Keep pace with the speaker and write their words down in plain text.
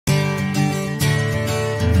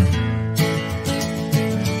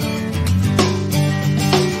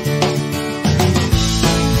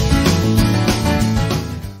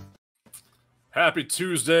Happy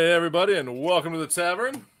Tuesday, everybody, and welcome to the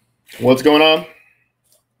Tavern. What's going on?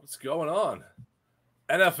 What's going on?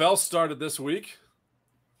 NFL started this week.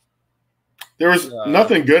 There was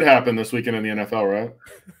nothing good happened this weekend in the NFL,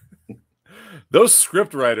 right? Those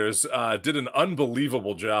script writers did an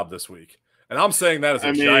unbelievable job this week. And I'm saying that as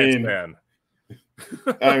a Giants fan.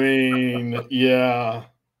 Yeah.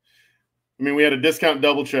 We had a discount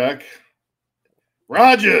double check.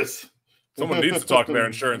 Rodgers! Someone needs to talk to their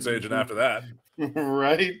insurance agent after that.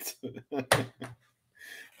 Right?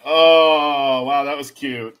 Oh, wow, that was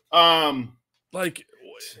cute. Like,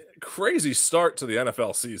 crazy start to the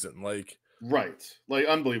NFL season. Right.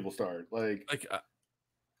 Unbelievable start.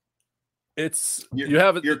 It's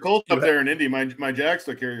your Colts up there in Indy. My Jags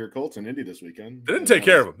took care of your Colts in Indy this weekend. They didn't take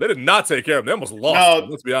care of them. They did not take care of them. They almost lost them,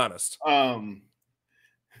 let's be honest. Damn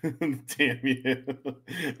you.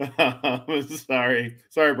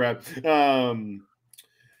 Sorry, Brad.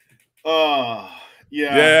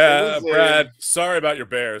 Yeah, Brad, sorry about your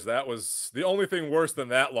Bears. That was the only thing worse than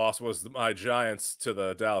that loss was my Giants to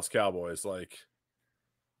the Dallas Cowboys. That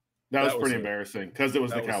was pretty embarrassing because it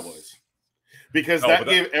was the Cowboys. Because that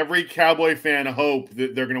gave every Cowboy fan hope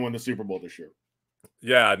that they're going to win the Super Bowl this year.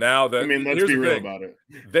 Yeah, now that let's be real about it.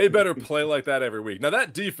 They better play like that every week. Now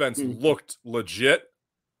that defense looked legit,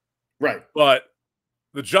 right? But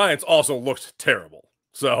the Giants also looked terrible.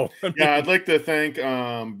 So I'd like to thank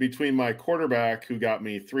between my quarterback who got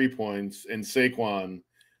me 3 points and Saquon,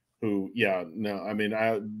 who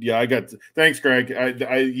I got. Thanks, Greg.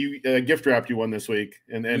 You gift wrapped you one this week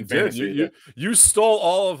and fantasy. You stole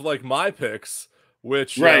all of my picks,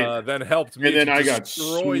 which then helped me. And then I got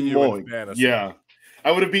destroy you in fantasy. Yeah,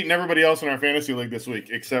 I would have beaten everybody else in our fantasy league this week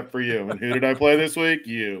except for you. And who did I play this week?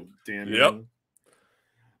 You, Daniel. Yep.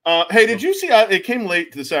 Hey, did you see? It came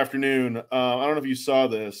late this afternoon. I don't know if you saw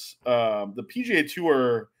this. The PGA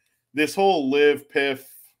Tour, this whole Live PIF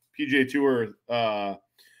PGA Tour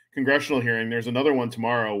congressional hearing. There's another one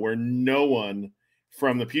tomorrow where no one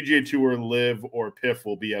from the PGA Tour, Live, or PIF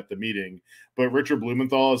will be at the meeting. But Richard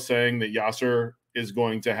Blumenthal is saying that Yasser is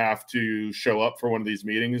going to have to show up for one of these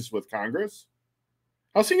meetings with Congress.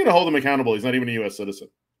 How's he going to hold him accountable? He's not even a U.S. citizen.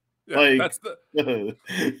 Yeah, that's the.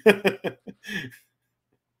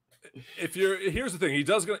 Here's the thing,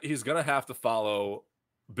 he's gonna have to follow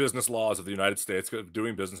business laws of the United States,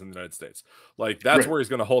 doing business in the United States. That's where he's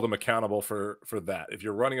going to hold him accountable for that. If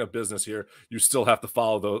you're running a business here, you still have to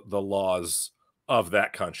follow the laws of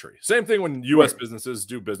that country. Same thing when U.S. businesses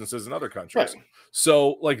do businesses in other countries. Right.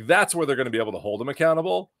 So that's where they're going to be able to hold him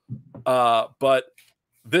accountable. But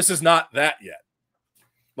this is not that yet.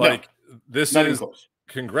 This is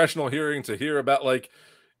congressional hearing to hear about.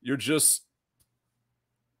 You're just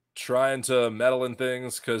trying to meddle in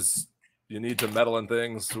things because you need to meddle in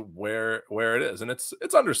things where it is, and it's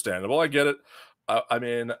understandable. I get it.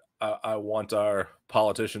 I want our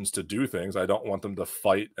politicians to do things. I don't want them to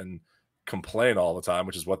fight and complain all the time,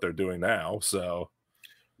 which is what they're doing now. So,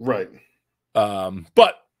 right.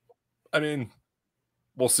 But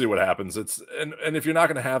we'll see what happens. And if you're not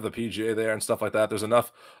going to have the PGA there and stuff like that, there's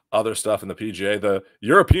enough other stuff in the PGA. The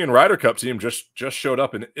European Ryder Cup team just showed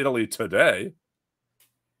up in Italy today.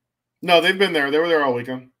 No, they've been there. They were there all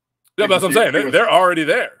weekend. Yeah, that's what I'm saying. They're already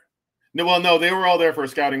there. No, they were all there for a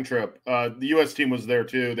scouting trip. The U.S. team was there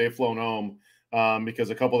too. They've flown home because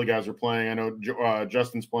a couple of the guys are playing. I know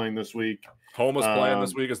Justin's playing this week. Homa's playing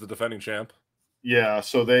this week as the defending champ. Yeah,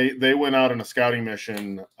 so they went out on a scouting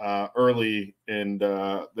mission early, and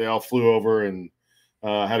they all flew over and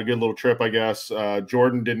had a good little trip, I guess.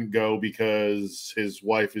 Jordan didn't go because his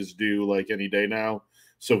wife is due any day now.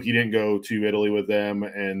 So he didn't go to Italy with them.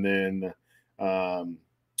 And then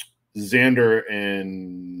Xander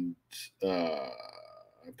and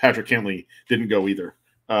Patrick Cantley didn't go either.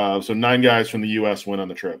 So 9 guys from the U.S. went on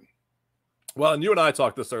the trip. Well, and you and I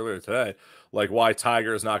talked this earlier today, why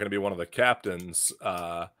Tiger is not going to be one of the captains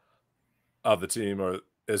of the team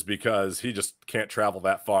is because he just can't travel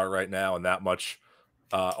that far right now and that much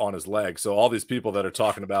on his leg. So all these people that are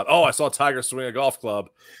talking about, I saw Tiger swing a golf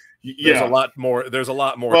club. There's a lot more. There's a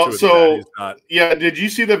lot more to it. So he's not. Yeah, did you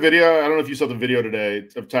see the video? I don't know if you saw the video today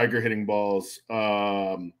of Tiger hitting balls.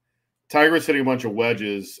 Tiger was hitting a bunch of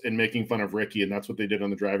wedges and making fun of Ricky, and that's what they did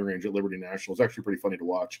on the driving range at Liberty National. It's actually pretty funny to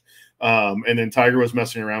watch. And then Tiger was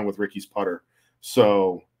messing around with Ricky's putter.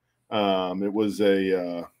 So it was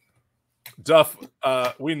a Duff.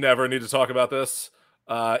 We never need to talk about this,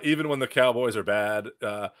 even when the Cowboys are bad.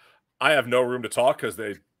 I have no room to talk because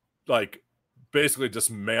they basically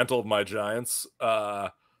dismantled my Giants.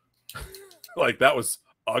 That was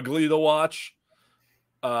ugly to watch.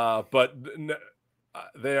 But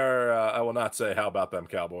They are. I will not say how about them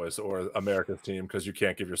Cowboys or America's team because you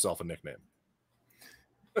can't give yourself a nickname.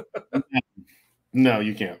 No,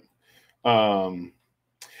 you can't.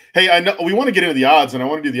 Hey, I know we want to get into the odds, and I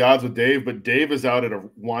want to do the odds with Dave, but Dave is out at a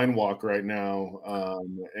wine walk right now,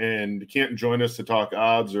 and can't join us to talk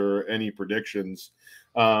odds or any predictions.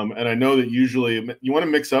 And I know that usually you want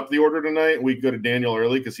to mix up the order tonight. We could go to Daniel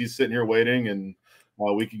early because he's sitting here waiting, and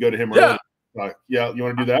we could go to him early. Yeah, you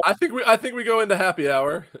want to do that? I think we go into happy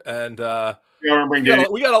hour, and we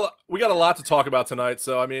got a lot to talk about tonight.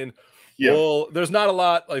 So I mean, there's not a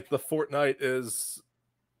lot. Like the Fortnite is.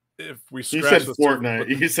 If we scratch Fortnite,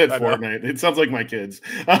 you said Fortnite. It sounds like my kids.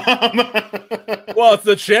 Well, it's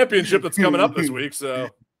the championship that's coming up this week, so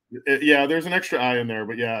yeah, there's an extra I in there,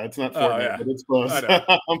 but yeah, it's not Fortnite, but it's close.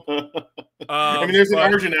 I mean, there's an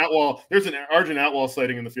Arjun Atwal. There's an Arjun Atwal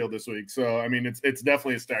sighting in the field this week, so I mean, it's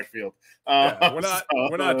definitely a stacked field.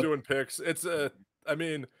 We're not doing picks. It's I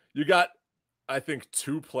mean, you got I think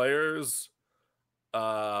 2 players.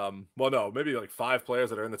 Well, no, maybe like 5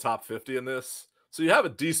 players that are in the top 50 in this. So you have a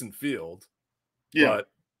decent field. Yeah.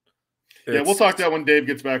 Yeah, we'll talk that when Dave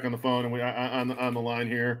gets back on the phone and we on the line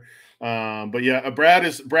here. But yeah, Brad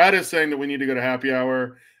is saying that we need to go to happy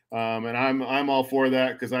hour. And I'm all for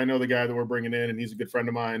that because I know the guy that we're bringing in and he's a good friend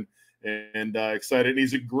of mine and excited. And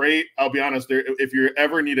he's a great, I'll be honest, if you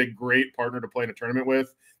ever need a great partner to play in a tournament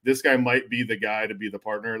with, this guy might be the guy to be the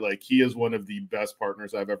partner. Like he is one of the best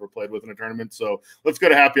partners I've ever played with in a tournament. So let's go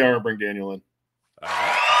to happy hour and bring Daniel in. All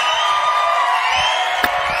right.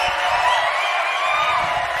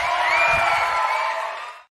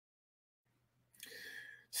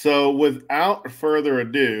 So without further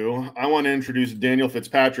ado, I want to introduce Daniel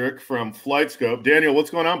Fitzpatrick from FlightScope. Daniel, what's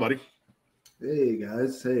going on, buddy? Hey,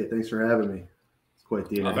 guys. Hey, thanks for having me. It's quite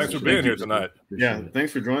the honor. Thanks for being here tonight.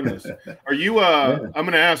 Thanks for joining us. Are you I'm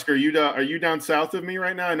going to ask, are you down south of me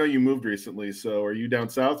right now? I know you moved recently, so are you down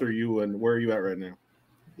south or where are you at right now?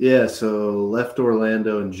 Yeah, so left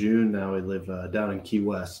Orlando in June. Now we live down in Key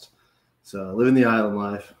West. So living the island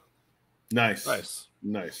life. Nice.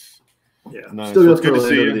 Yeah, nice. Still go to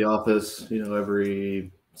Orlando to the office,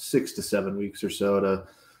 every 6 to 7 weeks or so to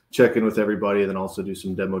check in with everybody, and then also do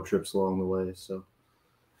some demo trips along the way. So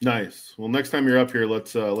nice. Well, next time you're up here,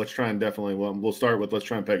 let's try and definitely. Well, we'll start with let's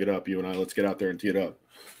try and peg it up. You and I, let's get out there and tee it up.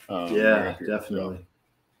 Yeah, definitely.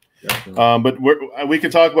 But we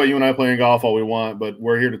can talk about you and I playing golf all we want, but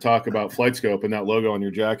we're here to talk about FlightScope and that logo on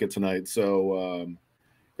your jacket tonight. So,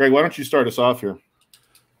 Greg, why don't you start us off here?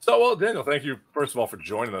 So, well, Daniel, thank you, first of all, for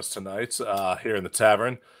joining us tonight here in the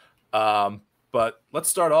Tavern. But let's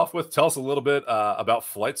start off with, tell us a little bit about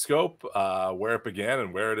FlightScope, where it began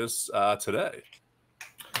and where it is today.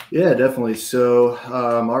 Yeah, definitely. So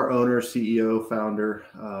our owner, CEO, founder,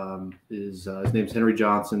 his name's Henry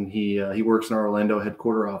Johnson. He works in our Orlando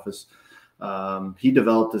headquarter office. He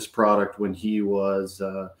developed this product when he was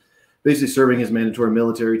basically serving his mandatory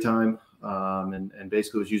military time. And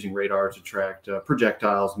basically was using radar to track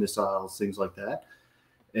projectiles, missiles, things like that,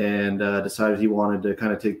 and decided he wanted to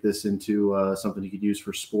kind of take this into something he could use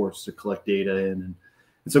for sports to collect data in.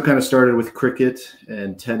 And so kind of started with cricket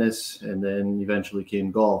and tennis, and then eventually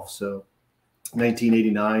came golf. So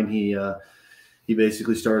 1989, he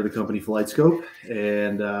basically started the company FlightScope,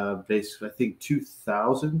 and basically I think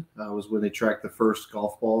 2000 was when they tracked the first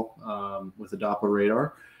golf ball with a Doppler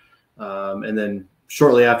radar, and then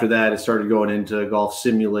shortly after that, it started going into golf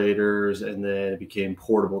simulators, and then it became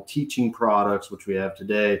portable teaching products, which we have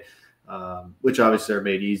today, which obviously are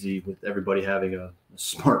made easy with everybody having a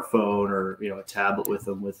smartphone or a tablet with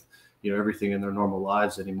them, with everything in their normal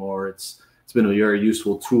lives anymore. It's been a very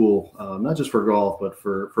useful tool, not just for golf, but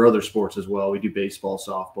for other sports as well. We do baseball,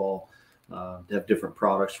 softball, have different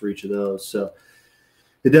products for each of those. So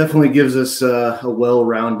it definitely gives us a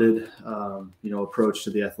well-rounded, approach to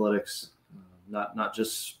the athletics. Not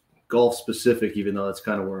just golf specific, even though that's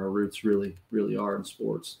kind of where our roots really are in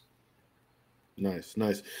sports. Nice.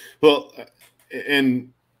 Well,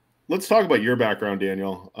 and let's talk about your background,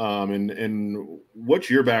 Daniel. And what's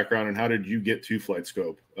your background, and how did you get to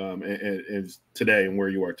FlightScope and today, and where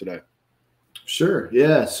you are today? Sure.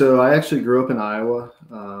 Yeah. So I actually grew up in Iowa,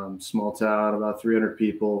 small town, about 300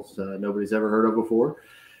 people. So nobody's ever heard of before.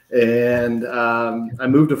 And I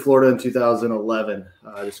moved to Florida in 2011.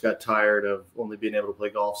 I just got tired of only being able to play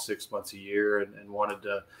golf 6 months a year and wanted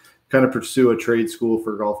to kind of pursue a trade school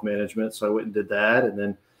for golf management. So I went and did that, and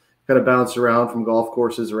then kind of bounced around from golf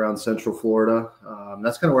courses around Central Florida.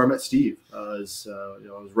 That's kind of where I met Steve. I was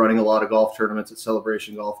running a lot of golf tournaments at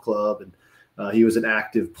Celebration Golf Club, and he was an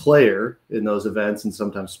active player in those events and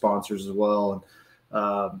sometimes sponsors as well.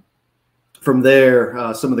 And from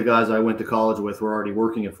there, some of the guys I went to college with were already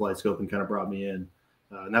working at FlightScope and kind of brought me in.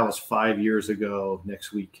 And that was 5 years ago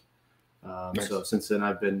next week. Nice. So since then,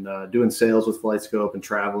 I've been doing sales with FlightScope and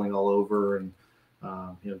traveling all over, and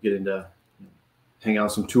getting to hang out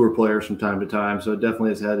with some tour players from time to time. So it definitely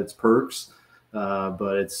has had its perks,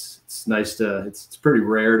 but it's nice to it's pretty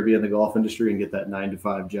rare to be in the golf industry and get that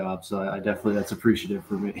 9-to-5 job. So I definitely, that's appreciative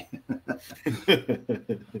for me.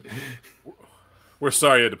 We're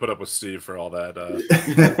sorry you had to put up with Steve for all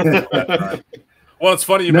that. Well, it's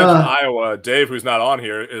funny you mentioned Iowa. Dave, who's not on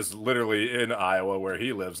here, is literally in Iowa where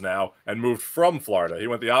he lives now and moved from Florida. He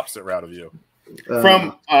went the opposite route of you.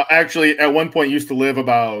 From actually, at one point, used to live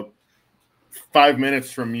about 5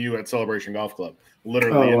 minutes from you at Celebration Golf Club.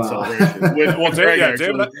 Literally in Celebration.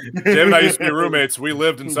 Dave and I used to be roommates. We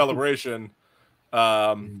lived in Celebration,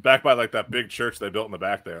 back by like that big church they built in the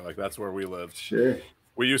back there. Like that's where we lived. Sure.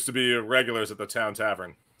 We used to be regulars at the town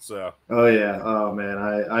tavern. So. Oh yeah. Oh man,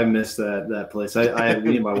 I miss that place. Me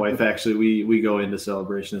and my wife actually we go into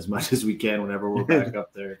Celebration as much as we can whenever we're back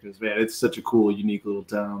up there, because man, it's such a cool, unique little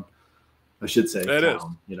town. I should say it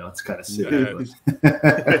town. Is. It's kind of city.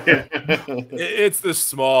 It's this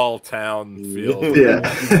small town feel. Yeah.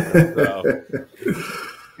 So.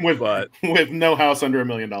 With no house under $1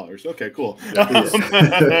 million. Okay, cool. Yeah.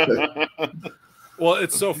 Well,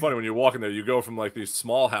 it's so funny when you walk in there. You go from like these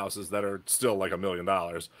small houses that are still like $1 million,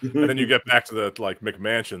 and then you get back to the like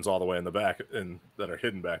McMansions all the way in the back, and that are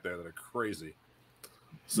hidden back there that are crazy.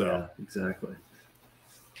 So yeah, exactly.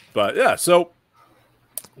 But yeah, so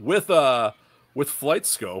with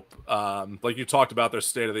FlightScope, like you talked about, their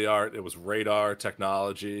state of the art. It was radar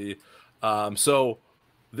technology. So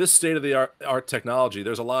this state of the art technology,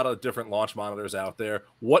 there's a lot of different launch monitors out there.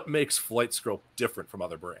 What makes FlightScope different from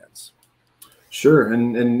other brands? Sure,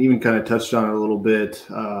 and even kind of touched on it a little bit,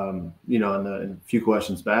 in a few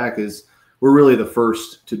questions back, is we're really the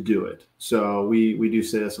first to do it. So we do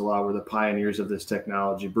say this a lot. We're the pioneers of this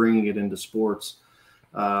technology, bringing it into sports.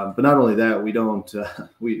 But not only that, we don't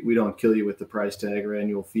kill you with the price tag or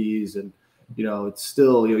annual fees, and it's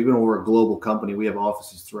still even though we're a global company, we have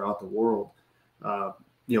offices throughout the world.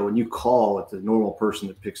 When you call, it's a normal person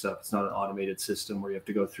that picks up. It's not an automated system where you have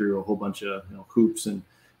to go through a whole bunch of hoops and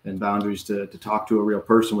boundaries to talk to a real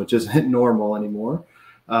person, which isn't normal anymore.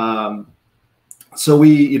 So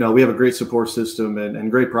we have a great support system and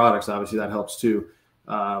great products. Obviously that helps too,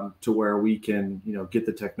 to where we can, get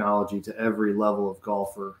the technology to every level of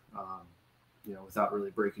golfer, without really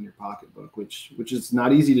breaking your pocketbook, which is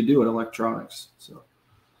not easy to do in electronics. So.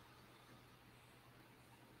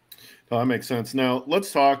 Oh, that makes sense. Now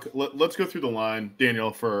let's talk, let's go through the line,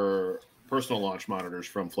 Daniel, for personal launch monitors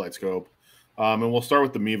from FlightScope. And we'll start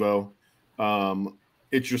with the Mevo.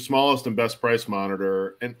 It's your smallest and best price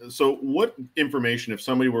monitor. And so what information, if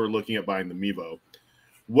somebody were looking at buying the Mevo,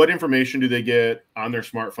 what information do they get on their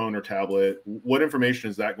smartphone or tablet? What information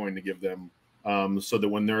is that going to give them, so that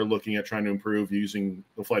when they're looking at trying to improve using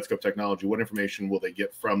the FlightScope technology, what information will they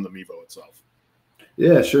get from the Mevo itself?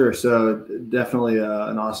 Yeah, sure. So definitely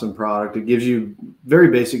an awesome product. It gives you very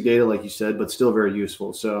basic data, like you said, but still very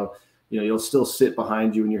useful. So you'll still sit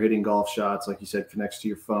behind you when you're hitting golf shots, like you said, connects to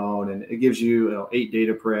your phone, and it gives you 8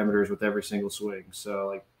 data parameters with every single swing. So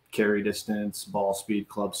like carry distance, ball speed,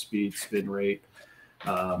 club speed, spin rate,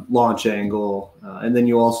 launch angle, and then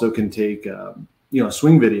you also can take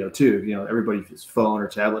swing video too. Everybody's phone or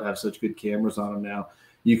tablet have such good cameras on them now.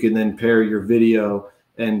 You can then pair your video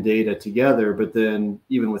and data together, but then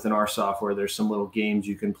even within our software, there's some little games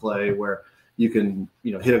you can play where you can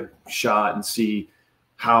hit a shot and see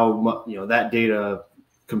how much that data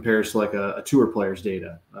compares to like a tour player's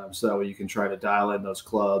data, so that way you can try to dial in those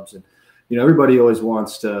clubs. And everybody always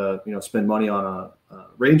wants to spend money on a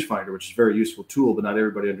rangefinder, which is a very useful tool, but not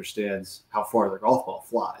everybody understands how far their golf ball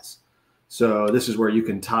flies. So this is where you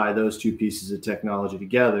can tie those two pieces of technology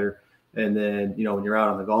together, and then when you're out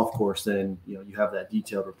on the golf course, then you have that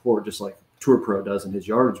detailed report, just like Tour Pro does in his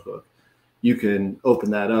yardage book. You can open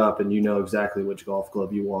that up and exactly which golf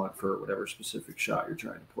club you want for whatever specific shot you're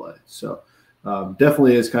trying to play. So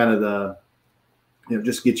definitely is kind of the,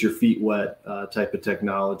 just get your feet wet type of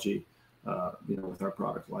technology, with our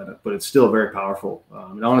product lineup, but it's still very powerful.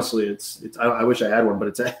 And honestly, it's I wish I had one,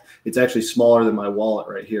 but it's actually smaller than my wallet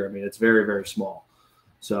right here. I mean, it's very, very small.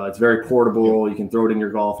 So it's very portable. You can throw it in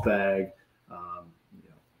your golf bag.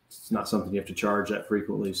 It's not something you have to charge that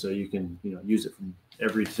frequently. So you can, use it from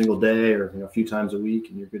every single day or a few times a week,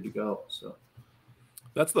 and you're good to go. So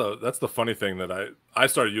that's the funny thing that I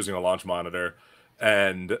started using a launch monitor,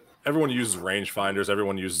 and everyone uses rangefinders,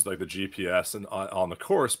 everyone uses like the GPS and on the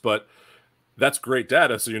course, but that's great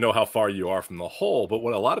data, so you know how far you are from the hole. But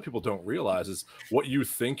what a lot of people don't realize is what you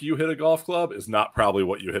think you hit a golf club is not probably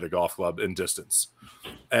what you hit a golf club in distance.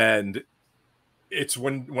 And it's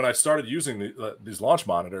when I started using these launch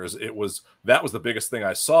monitors, that was the biggest thing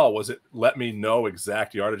I saw, was it let me know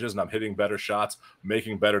exact yardages, and I'm hitting better shots,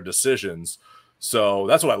 making better decisions. So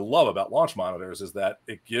that's what I love about launch monitors, is that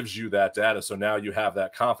it gives you that data. So now you have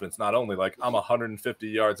that confidence, not only like I'm 150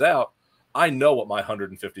 yards out, I know what my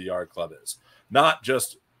 150-yard club is. Not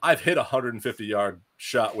just I've hit a 150-yard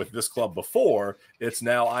shot with this club before. It's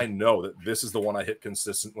now I know that this is the one I hit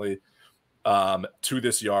consistently to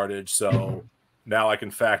this yardage. So now I can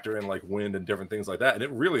factor in like wind and different things like that. And it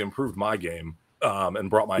really improved my game and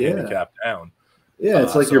brought my handicap down. Yeah,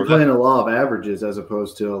 it's like you're playing a law of averages as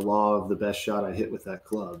opposed to a law of the best shot I hit with that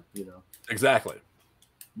club, you know. Exactly.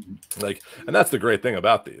 Like, and that's the great thing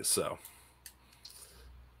about these. So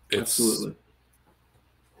absolutely,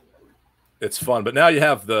 it's fun. But now you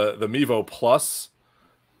have the Mevo Plus,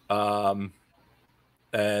 and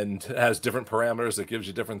it has different parameters. It gives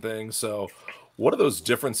you different things. So what are those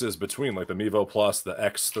differences between like the Mevo Plus, the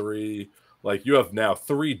X3? Like, you have now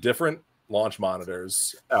 3 different launch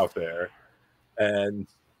monitors out there, and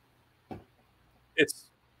it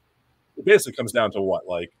basically comes down to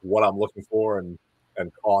what I'm looking for and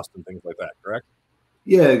cost and things like that, correct?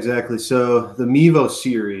 Yeah, exactly. So the Mevo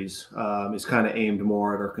series is kind of aimed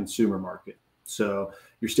more at our consumer market. So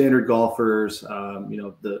your standard golfers,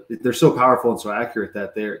 they're so powerful and so accurate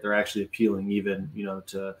that they're actually appealing even,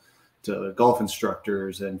 to golf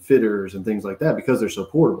instructors and fitters and things like that, because they're so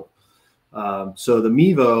portable. So the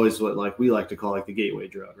Mevo is what we like to call like the gateway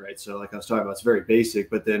drug, right? So like I was talking about, it's very basic,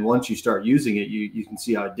 but then once you start using it, you can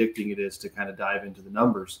see how addicting it is to kind of dive into the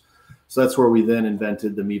numbers. So that's where we then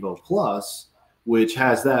invented the Mevo Plus, which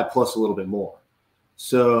has that plus a little bit more.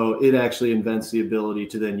 So it actually invents the ability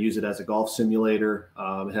to then use it as a golf simulator.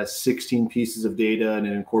 It has 16 pieces of data, and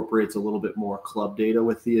it incorporates a little bit more club data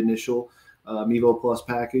with the initial Mevo Plus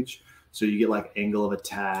package. So you get like angle of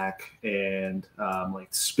attack and like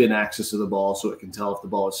spin axis of the ball, so it can tell if the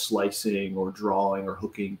ball is slicing or drawing or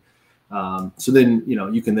hooking. So then,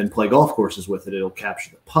 you can then play golf courses with it. It'll capture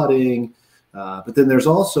the putting. But then there's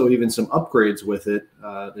also even some upgrades with it.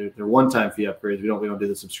 They're one-time fee upgrades. We don't do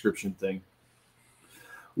the subscription thing,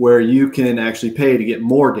 where you can actually pay to get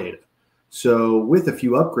more data. So with a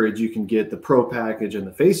few upgrades, you can get the Pro package and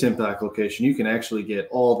the face impact location. You can actually get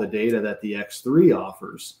all the data that the X3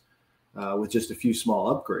 offers with just a few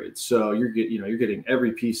small upgrades. So you're getting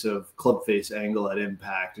every piece of club face angle at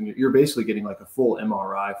impact, and you're basically getting like a full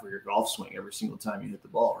MRI for your golf swing every single time you hit the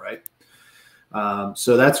ball, right?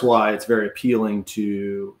 So that's why it's very appealing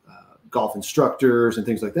to golf instructors and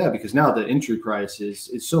things like that, because now the entry price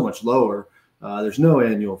is so much lower. There's no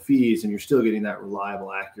annual fees, and you're still getting that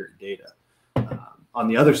reliable, accurate data. On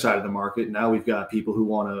the other side of the market, now we've got people who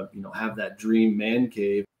want to, have that dream man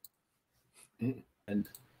cave. And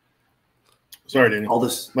sorry, Daniel. All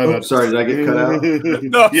this. Sorry, did I get cut out?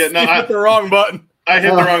 No, I hit the wrong button. I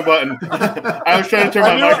hit the wrong button. I was trying to turn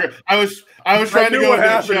my microphone. I was trying to go with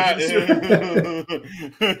that shot.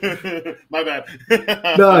 My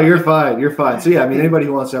bad. No, you're fine. You're fine. So yeah, I mean, anybody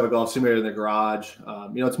who wants to have a golf simulator in their garage,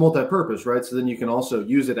 it's multi-purpose, right? So then you can also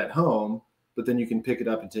use it at home, but then you can pick it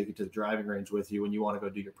up and take it to the driving range with you when you want to go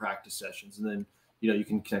do your practice sessions. And then, you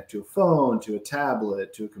can connect to a phone, to a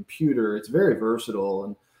tablet, to a computer. It's very versatile,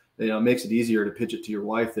 and it makes it easier to pitch it to your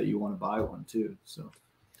wife that you want to buy one too. So.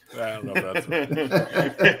 I don't know if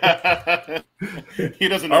that's he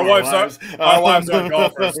doesn't know our wives aren't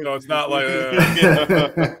golfers, so it's not like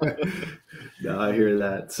No, I hear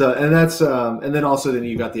that. So, and that's and then also then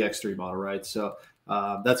you got the X3 model, right? So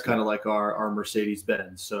that's kind of like our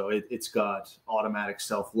Mercedes-Benz. So it's got automatic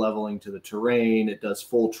self-leveling to the terrain. It does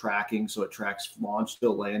full tracking, so it tracks launch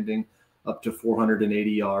to landing up to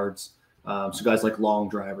 480 yards. So guys like long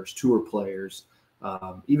drivers, tour players,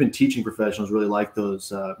 even teaching professionals really like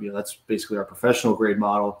those. That's basically our professional grade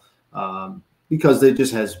model because it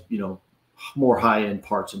just has, more high-end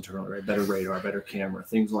parts internally, right? Better radar, better camera,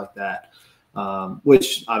 things like that,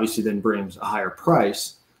 which obviously then brings a higher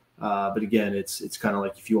price. But again, it's kind of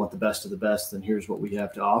like, if you want the best of the best, then here's what we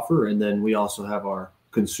have to offer. And then we also have our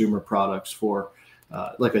consumer products for,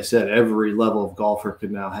 like I said, every level of golfer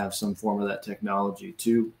could now have some form of that technology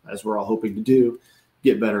to, as we're all hoping to do,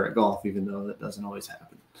 get better at golf, even though that doesn't always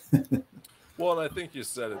happen. Well, and I think you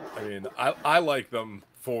said it. I mean, I like them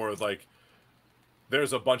for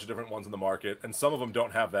there's a bunch of different ones in the market, and some of them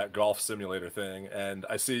don't have that golf simulator thing. And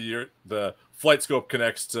I see the FlightScope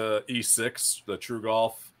connects to E6, the True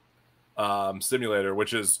Golf simulator,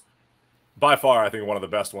 which is by far, I think one of the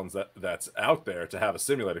best ones that's out there to have a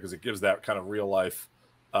simulator, because it gives that kind of real life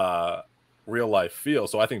feel.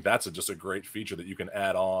 So I think that's just a great feature that you can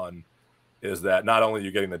add on, is that not only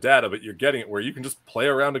you're getting the data, but you're getting it where you can just play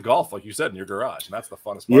around a golf, like you said, in your garage. And that's the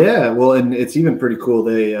funnest part. Yeah, well, and it's even pretty cool.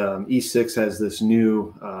 They E6 has this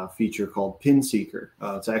new feature called Pin Seeker.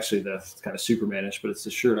 It's actually it's kind of Superman-ish, but it's the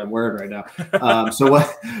shirt I'm wearing right now. So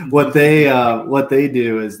what they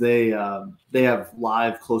do is they have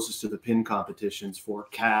live closest to the pin competitions for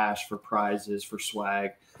cash, for prizes, for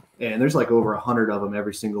swag, and there's like over 100 of them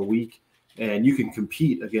every single week. And you can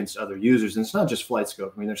compete against other users. And it's not just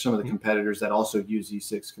FlightScope. I mean, there's some of the competitors that also use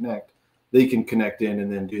E6 Connect. They can connect in and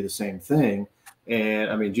then do the same thing. And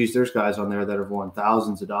I mean, geez, there's guys on there that have won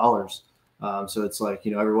thousands of dollars. So it's like,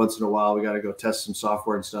 every once in a while we got to go test some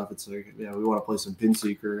software and stuff. It's like, we want to play some Pin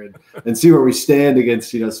Seeker and see where we stand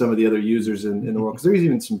against, some of the other users in the world. Because there's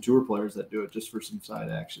even some tour players that do it just for some side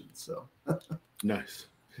action. So nice.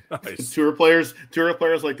 Nice. Tour players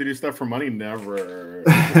like to do stuff for money. Never.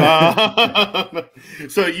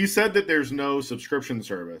 So you said that there's no subscription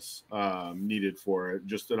service needed for it,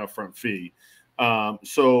 just an upfront fee.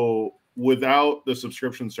 So without the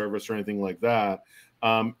subscription service or anything like that,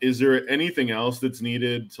 is there anything else that's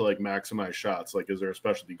needed to like maximize shots? Like, is there a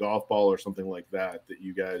specialty golf ball or something like that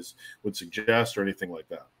you guys would suggest, or anything like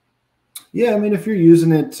that? Yeah, I mean, if you're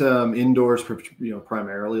using it indoors,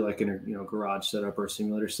 primarily like in a garage setup or a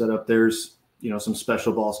simulator setup, there's some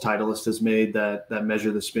special balls Titleist has made that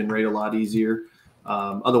measure the spin rate a lot easier.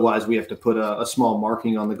 Otherwise, we have to put a small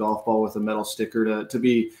marking on the golf ball with a metal sticker to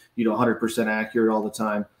be 100% accurate all the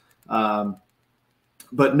time.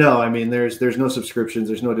 But no, I mean, there's no subscriptions,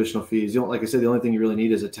 there's no additional fees. Like I said, the only thing you really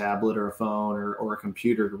need is a tablet or a phone or a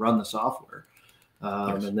computer to run the software.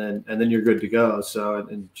 Nice. and then you're good to go. So,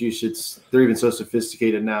 and geez, they're even so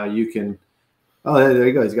sophisticated now. You can, there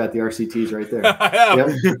you go. He's got the RCTs right there.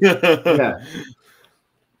 Yep.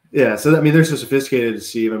 Yeah. So, I mean, they're so sophisticated,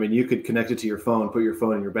 Steve. I mean, you could connect it to your phone, put your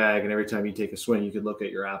phone in your bag, and every time you take a swing, you could look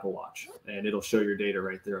at your Apple Watch and it'll show your data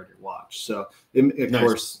right there on your watch. So, of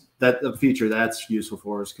course, that a feature that's useful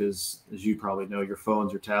for us because, as you probably know, your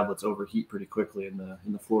phones or tablets overheat pretty quickly in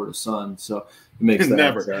the Florida sun. So it makes that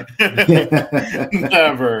never.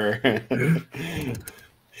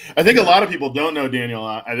 I think a lot of people don't know,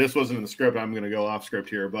 Daniel. This wasn't in the script. I'm going to go off script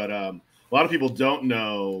here, but a lot of people don't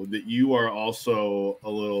know that you are also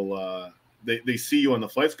a little. They see you on the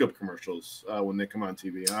FlightScope commercials when they come on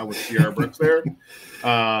TV. With Sierra Brooks there.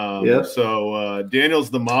 Yep. So Daniel's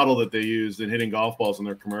the model that they use in hitting golf balls in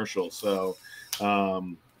their commercials. So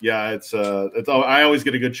it's I always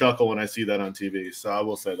get a good chuckle when I see that on TV. So I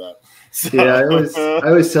will say that. So. Yeah, I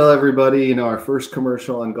always tell everybody, our first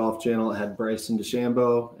commercial on Golf Channel had Bryson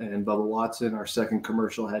DeChambeau and Bubba Watson. Our second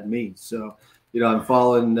commercial had me. So I'm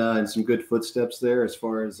following in some good footsteps there as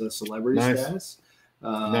far as celebrity status.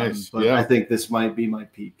 Nice. But I think this might be my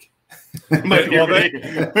peak. You upgraded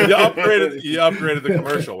the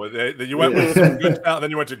commercial. You went with some good talent, then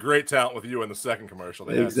you went to great talent with you in the second commercial.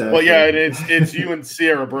 Exactly. Well, yeah, and it's you and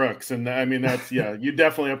Sierra Brooks, and I mean that's you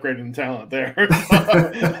definitely upgraded in talent there.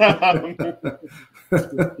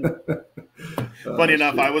 Funny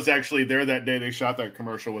enough, I was actually there that day they shot that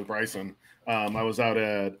commercial with Bryson. I was out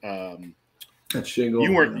at Shingle.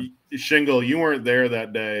 You weren't Shingle. You weren't there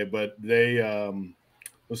that day, but they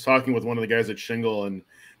was talking with one of the guys at Shingle, and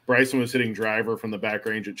Bryson was hitting driver from the back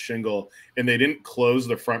range at Shingle, and they didn't close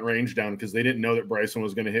the front range down because they didn't know that Bryson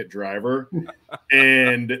was going to hit driver.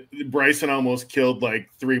 And Bryson almost killed like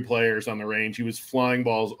 3 players on the range. He was flying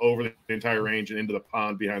balls over the entire range and into the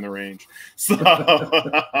pond behind the range. So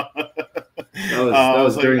that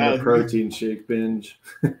was during the protein shake binge.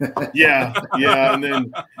 yeah. And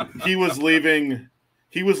then he was leaving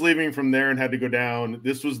from there and had to go down.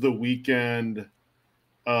 This was the weekend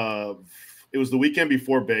it was the weekend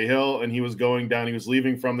before Bay Hill, and he was going down. He was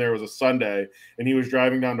leaving from there. It was a Sunday, and he was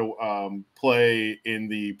driving down to play in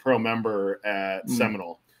the pro member at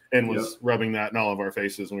Seminole, and was rubbing that in all of our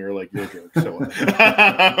faces. And we were like, "You're a jerk."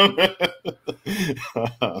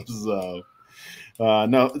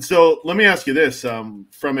 No. So let me ask you this: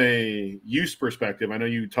 from a use perspective, I know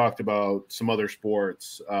you talked about some other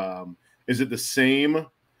sports. Is it the same?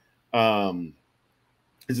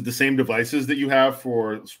 Is it the same devices that you have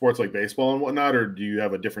for sports like baseball and whatnot, or do you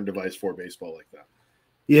have a different device for baseball like that?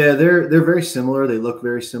 Yeah, they're very similar. They look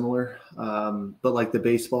very similar. But like the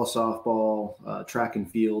baseball, softball, track and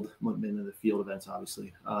field, in the field events,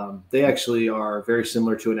 obviously, they actually are very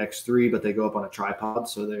similar to an X3, but they go up on a tripod.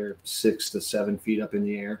 So they're 6 to 7 feet up in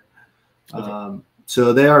the air. Okay.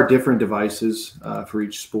 So they are different devices for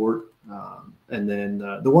each sport. And then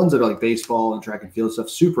the ones that are like baseball and track and field stuff,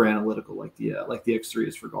 super analytical, like the X3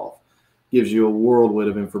 is for golf, gives you a whirlwind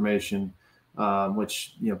of information.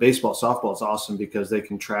 Which, you know, baseball, softball is awesome because they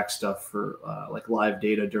can track stuff for like live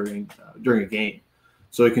data during a game.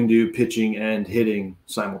 So it can do pitching and hitting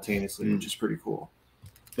simultaneously, which is pretty cool.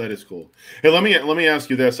 That is cool. Hey, let me ask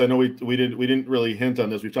you this. I know we didn't really hint on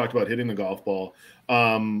this. We talked about hitting the golf ball.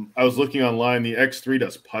 I was looking online. The X3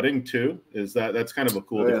 does putting too. That's kind of a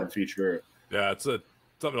cool different feature. Yeah, it's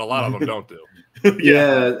something a lot of them don't do.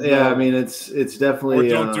 Yeah. I mean, it's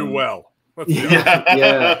definitely or don't do well.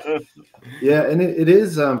 Yeah, and it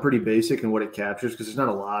is pretty basic in what it captures because there's not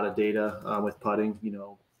a lot of data with putting. You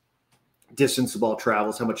know, distance the ball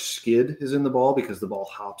travels, how much skid is in the ball because the ball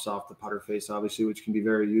hops off the putter face, obviously, which can be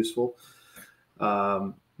very useful.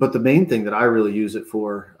 But the main thing that I really use it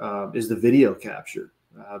for is the video capture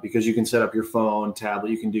because you can set up your phone, tablet.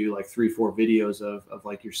 You can do like 3-4 videos of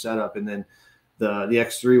like your setup, and then the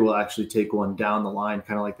X3 will actually take one down the line,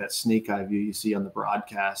 kind of like that snake eye view you see on the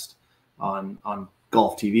broadcast on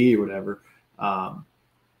golf TV or whatever.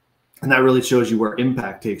 And that really shows you where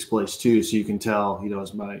impact takes place too. So you can tell, you know,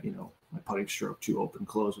 is my putting stroke too open,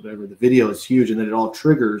 close, whatever. The video is huge, and then it all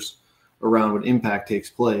triggers around when impact takes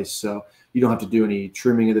place. So you don't have to do any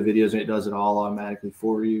trimming of the videos, and it does it all automatically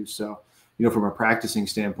for you. So, you know, from a practicing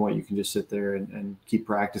standpoint, you can just sit there and keep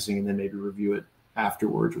practicing and then maybe review it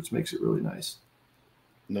afterwards, which makes it really nice.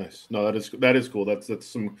 Nice. No, that is cool. That's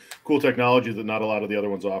some cool technology that not a lot of the other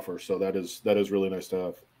ones offer. So that is really nice to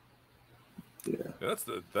have. Yeah,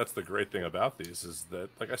 that's the great thing about these is that,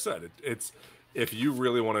 like I said, it's if you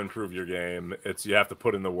really want to improve your game, you have to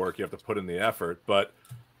put in the work, you have to put in the effort. But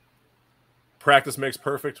practice makes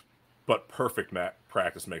perfect, but perfect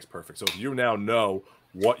practice makes perfect. So if you now know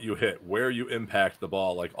what you hit, where you impact the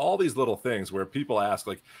ball, like all these little things where people ask,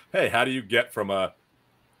 like, hey, how do you get from a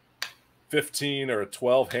 15 or a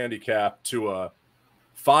 12 handicap to a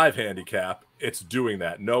 5 handicap? It's doing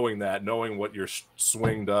that, knowing what your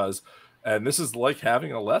swing does. And this is like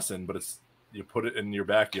having a lesson, but you put it in your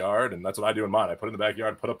backyard, and that's what I do in mine. I put it in the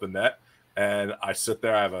backyard, put up the net, and I sit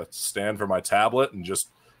there. I have a stand for my tablet, and just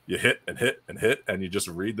you hit and hit and hit, and you just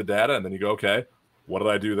read the data, and then you go, okay, what did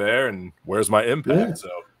I do there, and where's my impact? Yeah. So,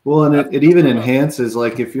 well, and it even enhances,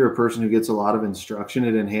 like if you're a person who gets a lot of instruction,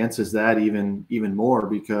 it enhances that even more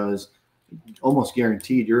because almost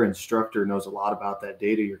guaranteed your instructor knows a lot about that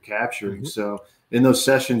data you're capturing. Mm-hmm. So in those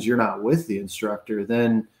sessions you're not with the instructor,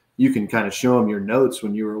 then you can kind of show them your notes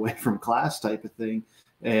when you were away from class type of thing.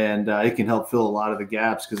 And it can help fill a lot of the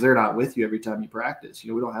gaps because they're not with you every time you practice.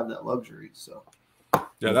 You know, we don't have that luxury. So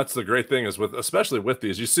yeah, that's the great thing is especially with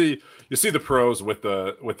these, you see the pros with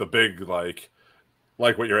the big, like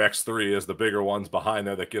what your X3 is, the bigger ones behind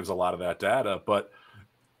there that gives a lot of that data. But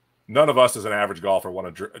none of us as an average golfer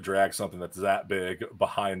want to drag something that's that big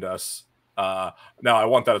behind us. Now I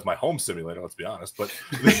want that as my home simulator, let's be honest, but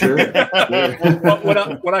sure.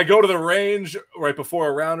 when I go to the range right before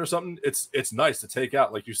a round or something, it's nice to take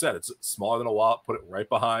out, like you said, it's smaller than a wallet, put it right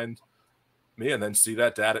behind me, and then see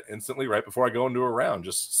that data instantly right before I go into a round.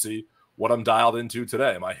 Just see what I'm dialed into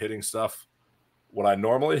today. Am I hitting stuff what I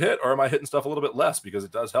normally hit, or am I hitting stuff a little bit less? Because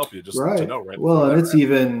it does help you just to know. Right. Well, and it's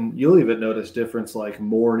you'll even notice difference like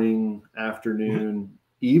morning, afternoon,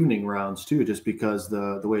 evening rounds too, just because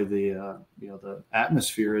the way the the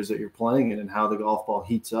atmosphere is that you're playing in and how the golf ball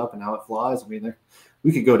heats up and how it flies. I mean,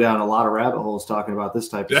 we could go down a lot of rabbit holes talking about this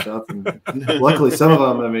type of stuff. And luckily some of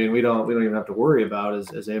them, I mean, we don't even have to worry about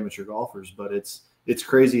as amateur golfers, but it's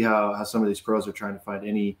crazy how some of these pros are trying to find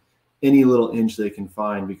any little inch they can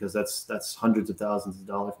find, because that's hundreds of thousands of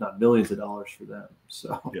dollars, if not millions of dollars for them.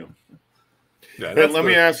 So hey, let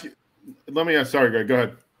me ask. Sorry, Greg, go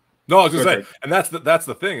ahead. No, I was gonna say, and that's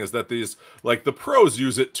the thing is that these, like, the pros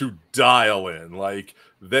use it to dial in, like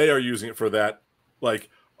they are using it for that, like,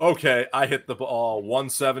 okay, I hit the ball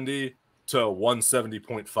 170 to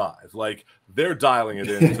 170.5, like they're dialing it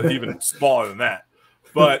in to even smaller than that.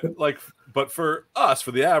 But for us,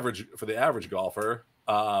 for the average golfer,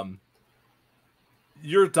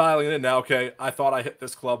 you're dialing it in now. Okay, I thought I hit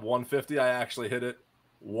this club 150, I actually hit it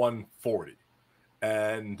 140,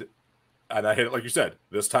 and I hit it, like you said,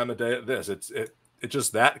 this time of day at this. It's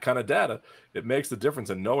just that kind of data. It makes the difference,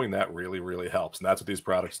 and knowing that really, really helps. And that's what these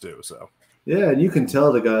products do. So yeah, and you can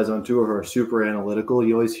tell the guys on tour who are super analytical.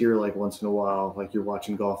 You always hear, like, once in a while, like you're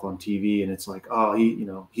watching golf on TV, and it's like, oh,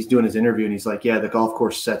 he's doing his interview, and he's like, yeah, the golf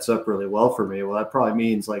course sets up really well for me. Well, that probably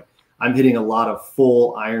means like I'm hitting a lot of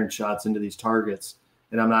full iron shots into these targets,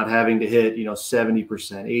 and I'm not having to hit 70%,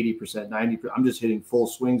 80%, 90%. I'm just hitting full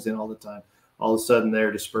swings in all the time. all of a sudden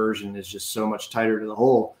their dispersion is just so much tighter to the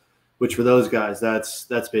hole, which for those guys, that's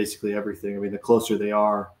basically everything. I mean, the closer they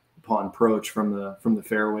are upon approach from the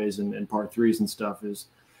fairways and par threes and stuff is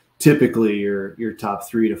typically your top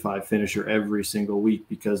 3 to 5 finisher every single week,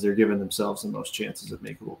 because they're giving themselves the most chances at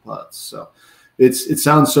makeable putts. So it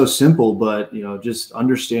sounds so simple, but just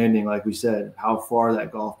understanding, like we said, how far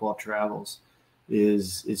that golf ball travels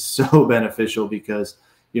is so beneficial, because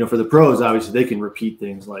for the pros, obviously they can repeat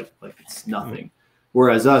things like it's nothing.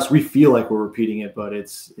 Whereas us, we feel like we're repeating it, but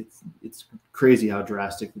it's crazy how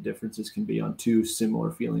drastic the differences can be on 2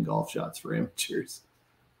 similar feeling golf shots for amateurs.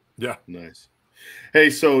 Yeah, nice. Hey,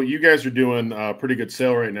 so you guys are doing a pretty good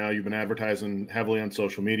sale right now. You've been advertising heavily on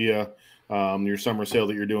social media. Your summer sale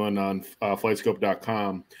that you're doing on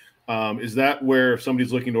FlightScope.com. Is that where if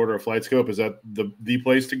somebody's looking to order a FlightScope, is that the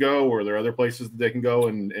place to go, or are there other places that they can go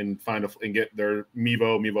and find and get their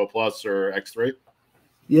Mevo Plus or X3?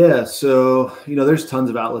 Yeah, so there's tons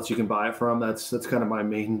of outlets you can buy it from. That's kind of my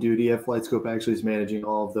main duty at FlightScope. Actually, is managing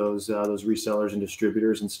all of those resellers and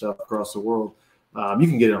distributors and stuff across the world. You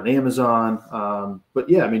can get it on Amazon, but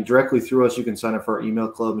yeah, I mean, directly through us, you can sign up for our email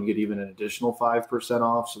club and get even an additional 5%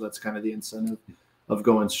 off. So that's kind of the incentive of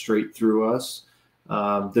going straight through us.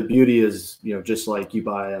 The beauty is, just like you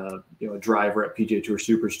buy a driver at PGA Tour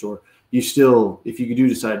Superstore, you still, if you do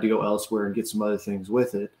decide to go elsewhere and get some other things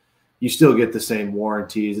with it, you still get the same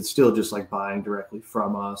warranties. It's still just like buying directly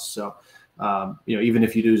from us. So, even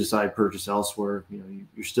if you do decide to purchase elsewhere,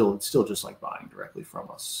 it's still just like buying directly from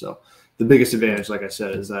us. So the biggest advantage, like I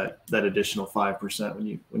said, is that additional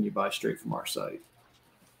 5% when you buy straight from our site.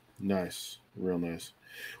 Nice. Real nice.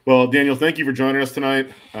 Well, Daniel, thank you for joining us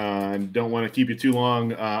tonight. I don't want to keep you too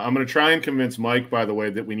long. I'm going to try and convince Mike, by the way,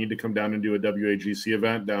 that we need to come down and do a WAGC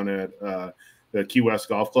event down at the Key West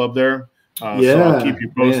Golf Club there. So I'll keep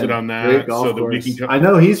you posted on that so that we can come. I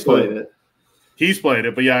know he's played it. He's played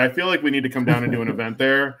it, but yeah, I feel like we need to come down and do an event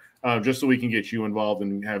there just so we can get you involved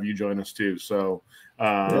and have you join us too. So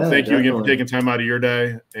thank you again for taking time out of your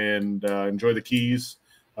day, and enjoy the Keys.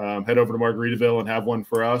 Head over to Margaritaville and have one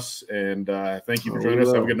for us. And thank you for joining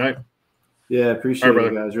us. Have a good night. Yeah, appreciate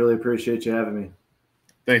it, guys. Really appreciate you having me.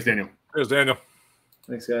 Thanks, Daniel. Cheers, Daniel.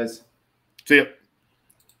 Thanks, guys. See ya.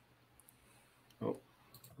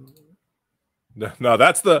 No,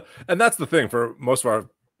 that's the thing for most of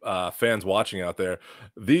our fans watching out there.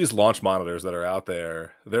 These launch monitors that are out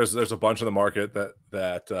there, there's a bunch in the market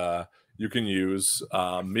that you can use.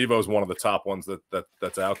 Mevo is one of the top ones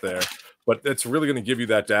that's out there, but it's really going to give you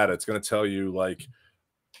that data. It's going to tell you like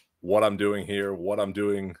what I'm doing here, what I'm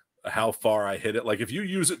doing, how far I hit it. Like if you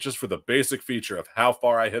use it just for the basic feature of how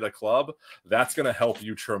far I hit a club, that's going to help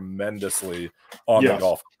you tremendously on the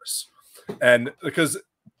golf course. And because,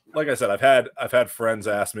 like I said, I've had friends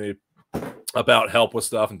ask me about help with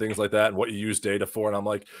stuff and things like that and what you use data for, and I'm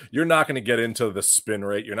like, you're not going to get into the spin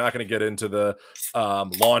rate, you're not going to get into the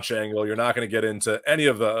launch angle, you're not going to get into any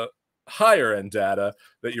of the higher end data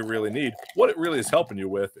that you really need. What it really is helping you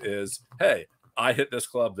with is, hey, I hit this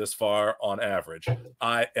club this far on average,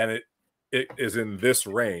 and it is in this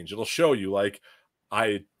range. It'll show you like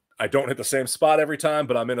I don't hit the same spot every time,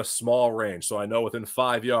 but I'm in a small range, so I know within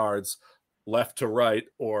 5 yards left to right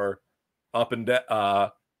or up and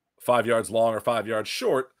down, 5 yards long or 5 yards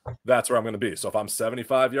short, that's where I'm going to be. So if I'm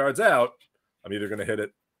 75 yards out, I'm either going to hit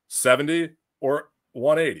it 70 or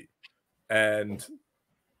 180. And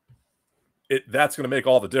that's going to make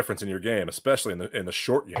all the difference in your game, especially in the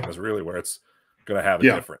short game is really where it's going to have a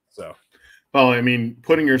difference. So, well, I mean,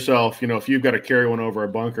 putting yourself, if you've got to carry one over a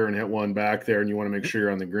bunker and hit one back there and you want to make sure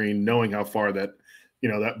you're on the green, knowing how far that,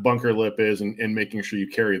 that bunker lip is and making sure you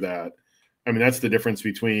carry that. I mean, that's the difference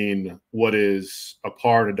between what is a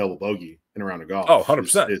par and a double bogey in a round of golf. Oh,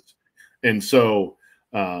 100%. And so,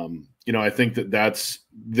 I think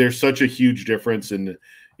there's such a huge difference. And,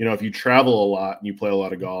 if you travel a lot and you play a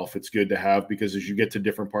lot of golf, it's good to have, because as you get to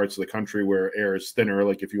different parts of the country where air is thinner,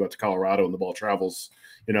 like if you go out to Colorado and the ball travels,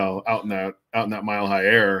 out in that mile high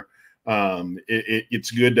air, it's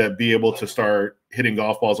good to be able to start hitting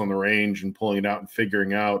golf balls on the range and pulling it out and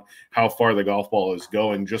figuring out how far the golf ball is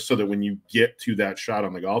going, just so that when you get to that shot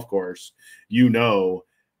on the golf course,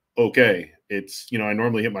 okay, it's, I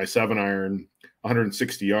normally hit my 7-iron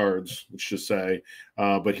 160 yards, let's just say,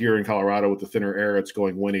 but here in Colorado with the thinner air, it's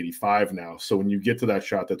going 185 now. So when you get to that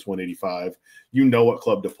shot that's 185, what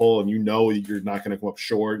club to pull, and you're not going to come up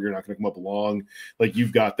short, you're not going to come up long. Like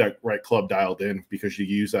you've got that right club dialed in because you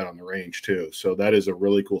use that on the range too. So that is a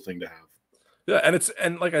really cool thing to have. Yeah,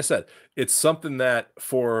 and like I said, it's something that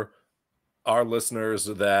for our listeners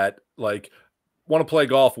that like want to play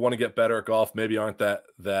golf, want to get better at golf, maybe aren't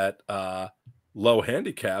that low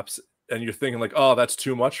handicaps. and you're thinking like, oh, that's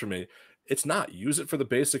too much for me. It's not. Use it for the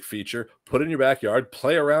basic feature. Put it in your backyard.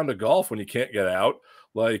 Play around a golf when you can't get out.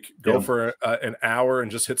 Like go for an hour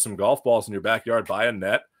and just hit some golf balls in your backyard. Buy a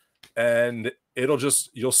net, and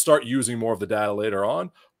you'll start using more of the data later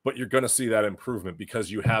on. But you're going to see that improvement because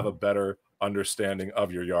you have a better understanding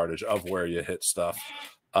of your yardage, of where you hit stuff.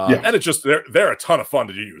 And it's just they're a ton of fun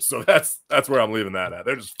to use. So that's where I'm leaving that at.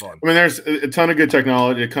 They're just fun. I mean, there's a ton of good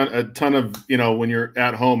technology, a ton of, when you're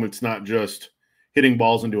at home, it's not just hitting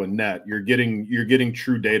balls into a net. You're getting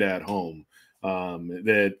true data at home,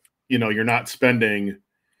 that you're not spending.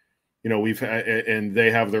 And they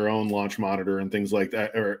have their own launch monitor and things like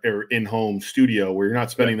that, or in-home studio where you're not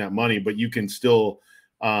spending that money, but you can still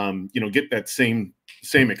get that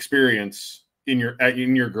same experience in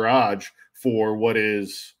your garage for what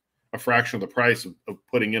is a fraction of the price of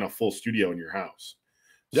putting in a full studio in your house.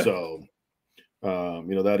 So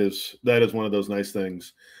that is one of those nice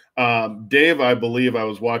things. Dave, I believe I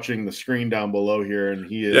was watching the screen down below here, and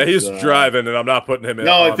he's driving, and I'm not putting him in.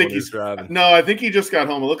 No, I think he's driving. No, I think he just got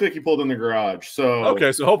home. It looked like he pulled in the garage. So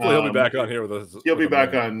okay, so hopefully he'll be back on here with us. He'll be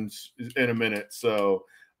back on in a minute. So,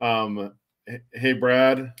 hey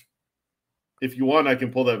Brad, if you want, I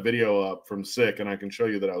can pull that video up from Sick, and I can show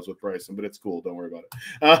you that I was with Bryson. But it's cool. Don't worry about it.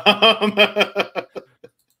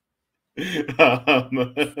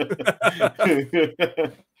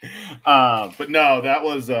 But no, that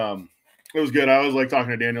was it was good. I was like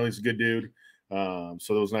talking to Daniel. He's a good dude. So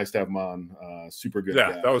it was nice to have him on. Super good.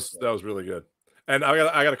 Yeah, that was really good. And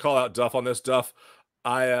I got to call out Duff on this. Duff,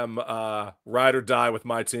 I am ride or die with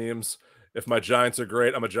my teams. If my Giants are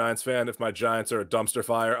great, I'm a Giants fan. If my Giants are a dumpster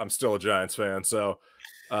fire, I'm still a Giants fan. So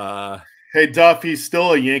hey, Duff, he's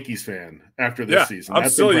still a Yankees fan after this season. I'm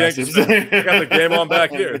still impressive. A Yankees fan. I got the game on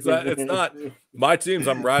back here. It's not my teams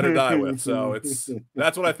I'm ride or die with. So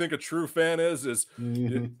that's what I think a true fan is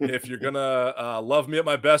if you're gonna love me at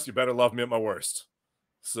my best, you better love me at my worst.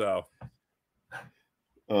 So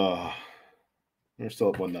we're still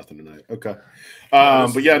up 1-0 tonight. Okay.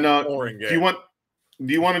 But yeah, no.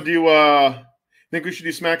 Do you want to do think we should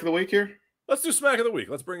do Smack of the Week here? Let's do Smack of the Week.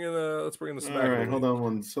 Let's bring in the Smack. All right, hold on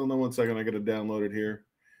one second. I got to download it here.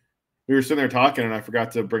 We were sitting there talking, and I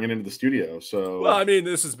forgot to bring it into the studio. So, well, I mean,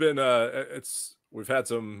 this has been we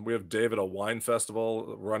have Dave at a wine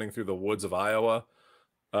festival running through the woods of Iowa.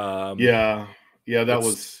 That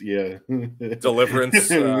was Deliverance.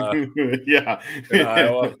 In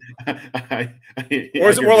Iowa. Or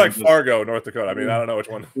is it more like Fargo, North Dakota? I mean, I don't know which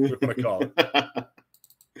one we're going to call it.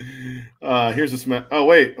 Here's a smack. Oh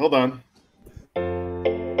wait, hold on.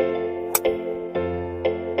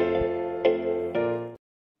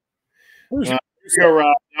 Go,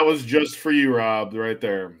 Rob. That was just for you, Rob, right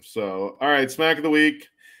there. So, all right, Smack of the Week.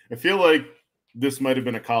 I feel like this might have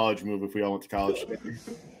been a college move if we all went to college.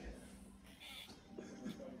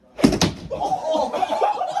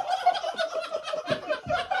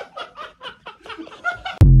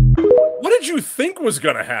 What did you think was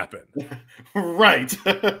going to happen? Right.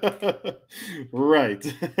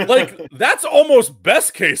 Right. Like, that's almost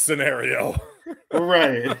best case scenario.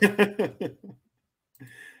 Right.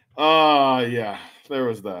 Yeah, there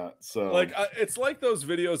was that. So, like, it's like those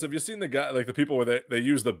videos. Have you seen the guy, like the people where they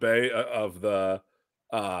use the bay of the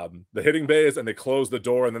hitting bays and they close the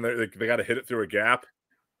door and then they got to hit it through a gap?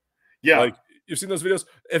 Yeah. Like, you've seen those videos?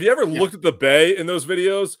 Have you ever looked at the bay in those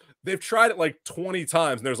videos? They've tried it like 20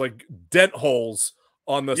 times, and there's like dent holes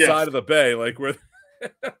on the side of the bay, like where.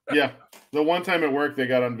 Yeah, the one time at work they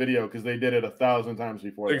got on video because they did it 1,000 times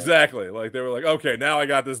before. Exactly, like they were like, okay, now I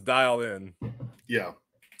got this dialed in. Yeah,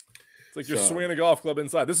 it's like you're swinging a golf club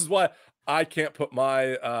inside. This is why I can't put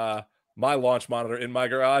my my launch monitor in my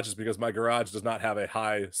garage, is because my garage does not have a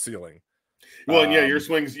high ceiling. Well, yeah, your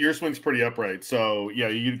swing's pretty upright, so yeah,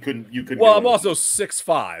 you couldn't. Well, I'm also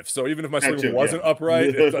 6'5", so even if my swing wasn't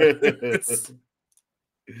upright, it's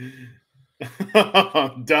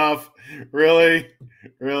Duff, really,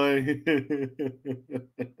 really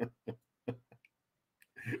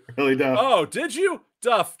Duff. Oh, did you,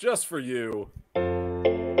 Duff? Just for you.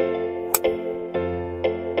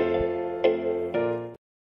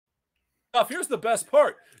 Duff, here's the best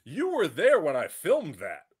part. You were there when I filmed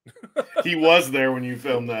that. He was there when you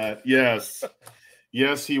filmed that. Yes,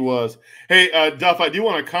 he was. Hey, Duff, I do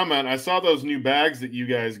want to comment. I saw those new bags that you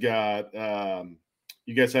guys got.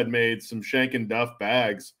 You guys had made some Shank and Duff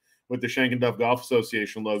bags with the Shank and Duff Golf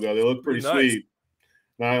Association logo. They look pretty sweet.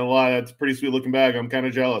 Not gonna lie, that's a pretty sweet looking bag. I'm kind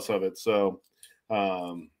of jealous of it. So,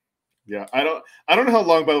 yeah, I don't know how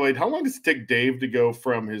long. By the way, how long does it take Dave to go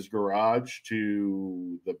from his garage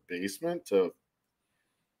to the basement?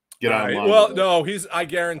 get online. Well, no, I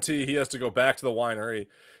guarantee he has to go back to the winery.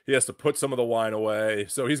 He has to put some of the wine away.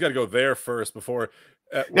 So he's got to go there first before.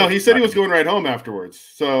 No, he said he was going right home afterwards.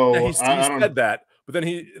 So yeah, he said that. But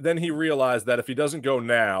then he realized that if he doesn't go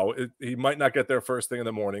now, he might not get there first thing in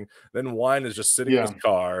the morning. Then wine is just sitting in his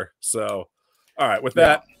car. So, all right, with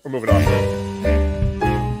that, we're moving on.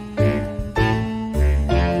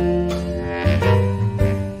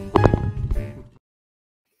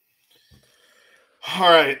 All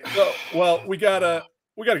right. So, well, we gotta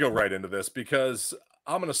go right into this because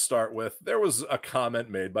I'm gonna start with there was a comment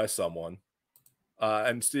made by someone,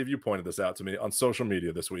 and Steve, you pointed this out to me on social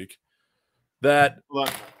media this week. That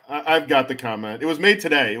I've got the comment. It was made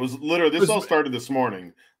today. It was literally this all started this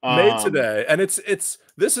morning. Made today, and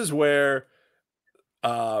this is where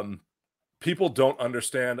people don't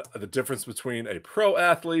understand the difference between a pro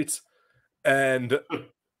athlete and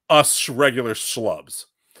us regular schlubs.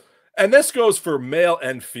 And this goes for male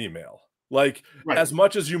and female. Like, as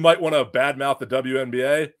much as you might want to badmouth the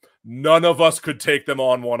WNBA, none of us could take them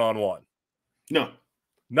on one-on-one. No.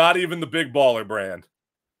 Not even the big baller brand.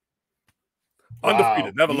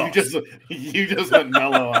 Undefeated, never lost. You just went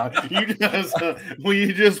mellow on.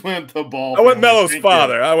 You just went to ball. I went Mello's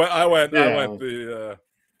father. I went the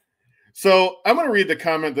So I'm gonna read the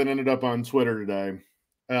comment that ended up on Twitter today.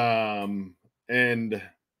 And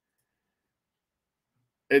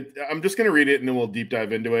I'm just going to read it and then we'll deep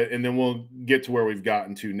dive into it and then we'll get to where we've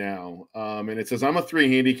gotten to now. And it says, I'm a 3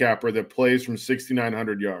 handicapper that plays from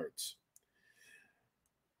 6,900 yards.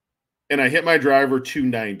 And I hit my driver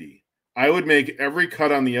 290. I would make every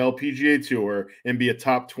cut on the LPGA Tour and be a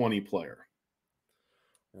top 20 player.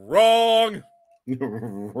 Wrong.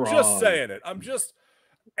 Wrong. Just saying it. I'm just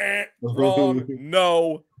wrong.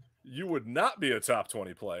 No, you would not be a top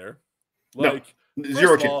 20 player. Like, no,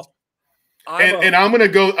 zero chance. And I'm gonna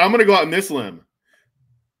go out on this limb.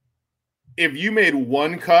 If you made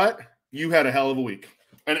one cut, you had a hell of a week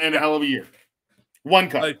and a hell of a year. One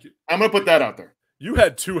cut. Like, I'm gonna put that out there. You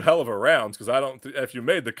had 2 hell of a rounds because if you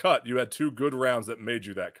made the cut, you had 2 good rounds that made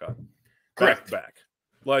you that cut. Correct. Back.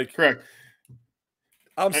 Like, correct.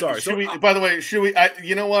 I'm sorry. By the way, should we?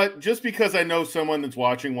 You know what? Just because I know someone that's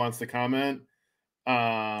watching wants to comment,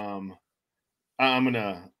 I'm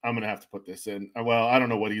gonna have to put this in. Well, I don't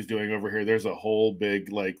know what he's doing over here. There's a whole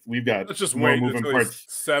big we've got. Let's just wait moving until parts. He's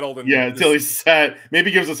settled. And until he's set.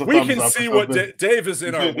 Maybe gives us a. We can see what Dave is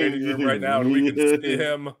in our waiting room right now, and we can see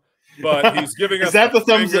him. But he's giving us. Is that the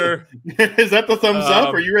thumbs up? Is that the thumbs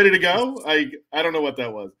up? Are you ready to go? I don't know what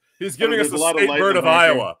that was. He's giving us the state bird of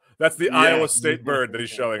Iowa. That's the Iowa state bird that he's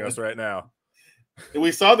showing us right now.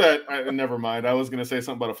 We saw that. Never mind. I was going to say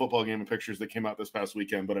something about a football game and pictures that came out this past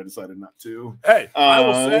weekend, but I decided not to. Hey, I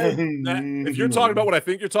will say that if you're talking about what I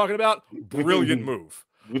think you're talking about, brilliant move.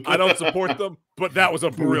 I don't support them, but that was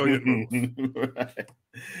a brilliant move. Right.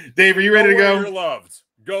 Dave, are you ready to go? You're loved.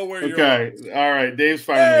 Go where you're loved. All right. Dave's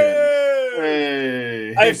finally in.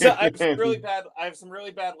 Hey. I have some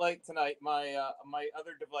really bad light tonight. My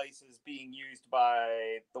other device is being used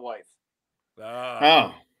by the wife.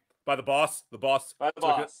 By the boss? The boss? By the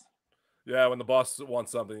boss. Yeah, when the boss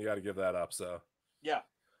wants something, you got to give that up. So yeah,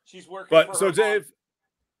 she's working. But so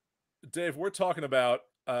Dave, we're talking about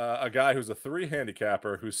a guy who's a 3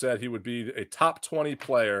 handicapper who said he would be a top 20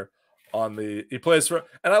 player on the. He plays for,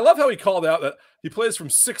 and I love how he called out that he plays from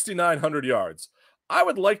 6,900 yards. I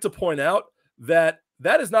would like to point out that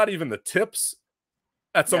is not even the tips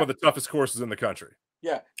at some of the toughest courses in the country.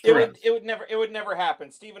 Yeah, it would never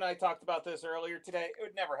happen. Steve and I talked about this earlier today. It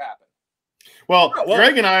would never happen. Well,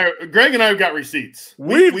 Greg and I have got receipts.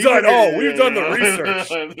 We've done the research.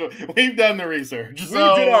 We've done the research.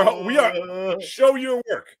 We are show your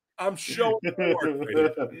work. I'm showing your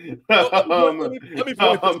work. Let me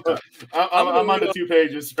point this out. I'm on the 2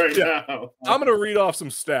 pages right now. I'm going to read off some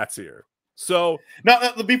stats here. So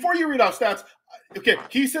now, before you read off stats, okay,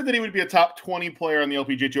 he said that he would be a top 20 player on the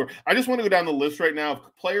LPGA Tour. I just want to go down the list right now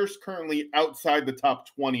of players currently outside the top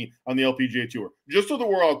 20 on the LPGA Tour, just so that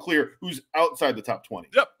we're all clear who's outside the top 20.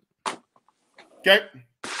 Yep. Okay.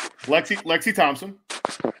 Lexi Thompson.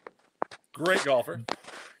 Great golfer.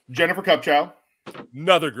 Jennifer Kupchow.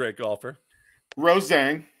 Another great golfer. Rose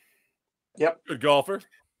Zhang. Yep. Good golfer.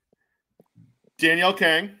 Danielle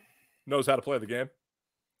Kang. Knows how to play the game.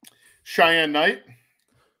 Cheyenne Knight.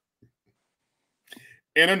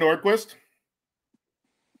 Anna Nordquist.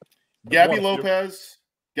 Gabby Lopez.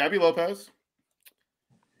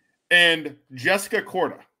 And Jessica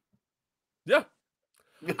Korda. Yeah.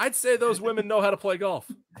 I'd say those women know how to play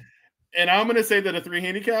golf. And I'm going to say that a 3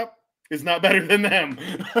 handicap is not better than them.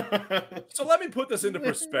 So let me put this into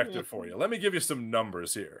perspective for you. Let me give you some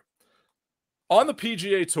numbers here. on the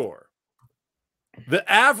PGA Tour,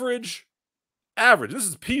 the average, this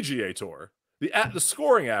is PGA Tour, the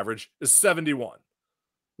scoring average is 71.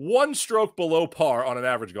 1 stroke below par on an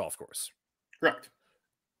average golf course. Correct.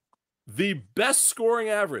 The best scoring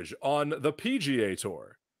average on the PGA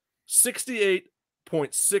Tour,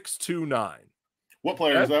 68.629. What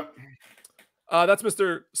player is that? That's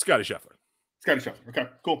Mr. Scotty Scheffler. Scotty Scheffler. Okay,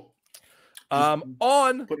 cool. On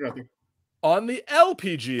the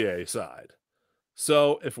LPGA side.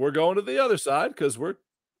 So if we're going to the other side, because we're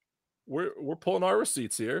pulling our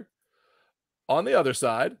receipts here. On the other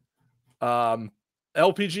side,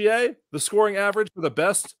 LPGA, the scoring average for the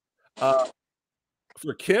best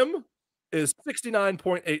for Kim is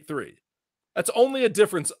 69.83. That's only a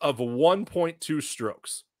difference of 1.2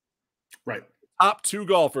 strokes. Right. Top 2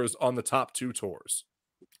 golfers on the top 2 tours.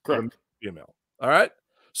 Correct. Female. All right.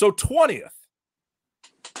 So 20th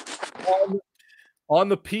on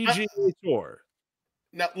the PGA Tour.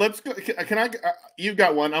 Now let's go. Can I? You've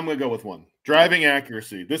got one. I'm going to go with one. Driving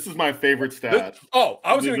accuracy. This is my favorite stat. I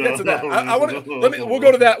was going to get to that. I want to. We'll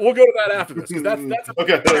go to that. We'll go to that after this because that's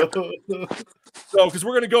okay. So because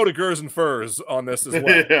we're going to go to Gers and Furs on this as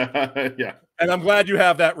well. Yeah. And I'm glad you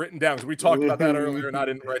have that written down because we talked about that earlier and I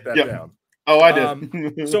didn't write that down. Oh, I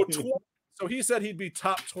did. So he said he'd be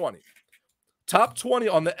top 20. Top 20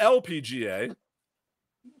 on the LPGA.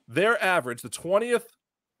 Their average, the 20th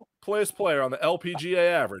place player on the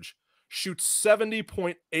LPGA average, shoots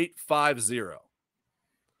 70.850.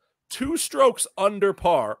 2 strokes under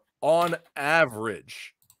par on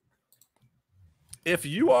average. If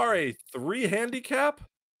you are a 3 handicap,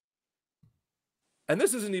 and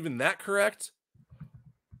this isn't even that correct,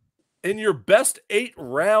 in your best 8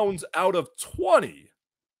 rounds out of 20,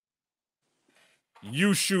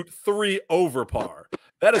 you shoot 3 over par.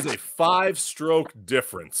 That is a 5-stroke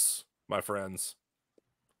difference, my friends,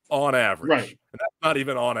 on average. Right. And that's not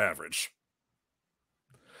even on average.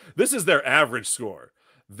 This is their average score.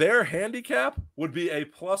 Their handicap would be a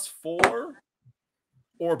 +4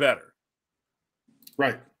 or better.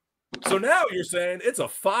 Right. So now you're saying it's a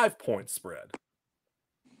 5-point spread.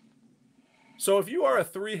 So if you are a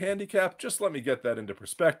 3 handicap, just let me get that into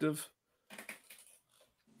perspective.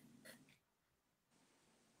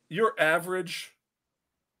 Your average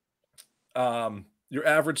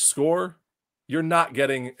score, you're not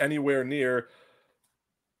getting anywhere near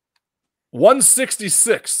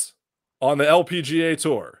 166 on the LPGA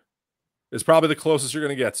Tour is probably the closest you're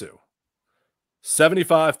going to get to.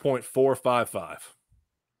 75.455.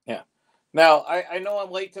 Yeah. Now, I know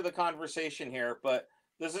I'm late to the conversation here, but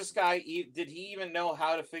does this guy, did he even know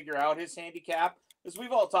how to figure out his handicap? Because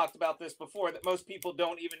we've all talked about this before, that most people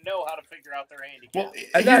don't even know how to figure out their handicap. Well,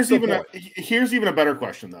 here's even a better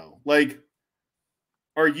question, though. Like,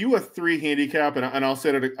 are you a 3 handicap? And I'll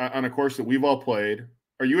say it on a course that we've all played.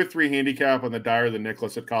 Are you a 3 handicap on the Dyer, the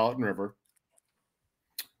Nicholas at Colleton River?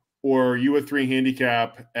 Or are you a 3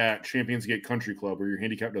 handicap at Champions Gate Country Club where your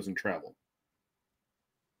handicap doesn't travel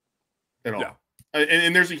at all? Yeah.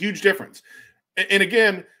 And there's a huge difference. And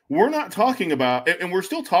again, we're not talking about, and we're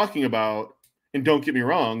still talking about, and don't get me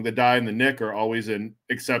wrong, the Dye and the Nick are always in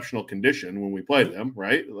exceptional condition when we play them,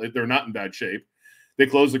 right? Like, they're not in bad shape. They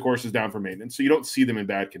close the courses down for maintenance, so you don't see them in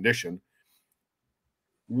bad condition.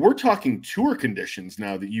 We're talking tour conditions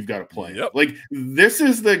now that you've got to play. Yep. Like, this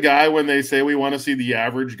is the guy when they say we want to see the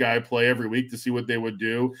average guy play every week to see what they would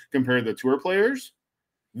do compared to the tour players.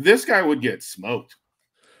 This guy would get smoked.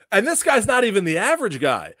 And this guy's not even the average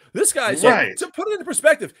guy. This guy, right. To put it into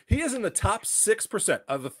perspective, he is in the top 6%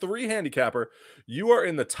 of the 3 handicapper. You are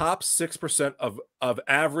in the top 6% of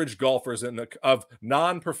average golfers of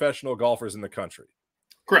non-professional golfers in the country.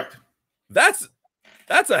 Correct. That's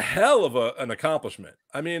a hell of an accomplishment.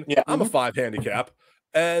 I mean, yeah. I'm a 5 handicap,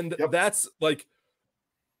 and that's like,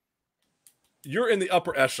 you're in the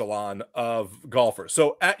upper echelon of golfers.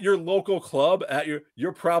 So at your local club,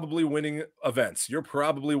 you're probably winning events. You're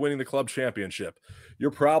probably winning the club championship.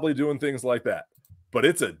 You're probably doing things like that. But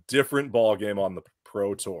it's a different ball game on the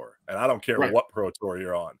pro tour. And I don't care what pro tour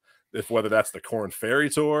you're on. Whether that's the Korn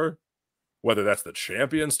Ferry Tour, whether that's the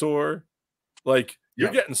Champions Tour, like,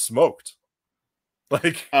 you're getting smoked.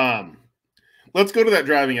 Like, let's go to that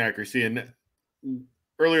driving accuracy. And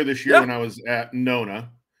earlier this year when I was at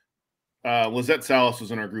Nona, Lizette Salas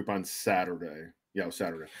was in our group on Saturday. Yeah, it was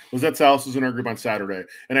Saturday. Lizette Salas was in our group on Saturday.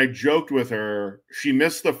 And I joked with her. She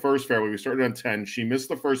missed the first fairway. We started on 10. She missed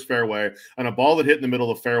the first fairway on a ball that hit in the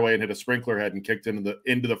middle of the fairway and hit a sprinkler head and kicked into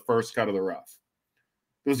the first cut of the rough.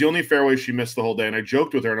 It was the only fairway she missed the whole day. And I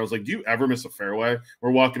joked with her, and I was like, do you ever miss a fairway?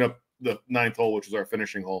 We're walking up the 9th hole, which was our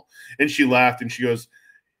finishing hole. And she laughed, and she goes,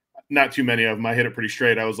 not too many of them. I hit it pretty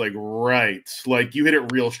straight. I was like, right. Like, you hit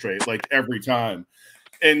it real straight, like, every time.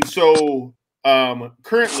 And so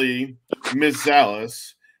currently, Ms.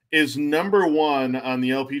 Zales is number 1 on the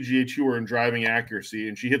LPGA Tour in driving accuracy,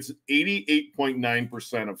 and she hits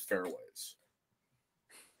 88.9% of fairways.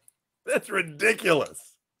 That's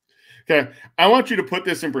ridiculous. Okay, I want you to put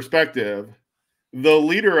this in perspective. The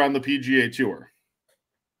leader on the PGA Tour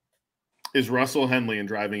is Russell Henley in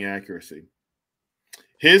driving accuracy.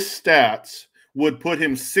 His stats would put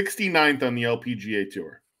him 69th on the LPGA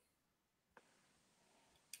Tour.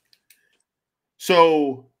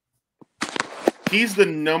 So he's the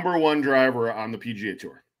number 1 driver on the PGA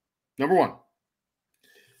Tour. Number 1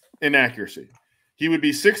 in accuracy. He would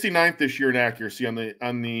be 69th this year in accuracy on the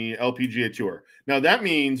LPGA Tour. Now, that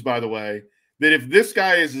means, by the way, that if this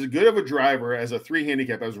guy is as good of a driver as a 3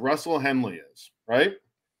 handicap as Russell Henley is, right?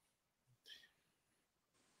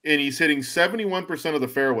 And he's hitting 71% of the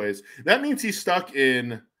fairways, that means he's stuck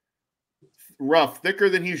in rough thicker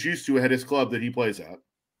than he's used to at his club that he plays at,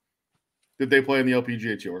 that they play in the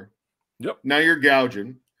LPGA Tour. Yep. Now you're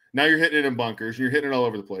gouging. Now you're hitting it in bunkers, and you're hitting it all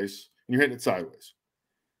over the place, and you're hitting it sideways.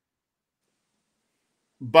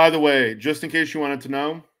 By the way, just in case you wanted to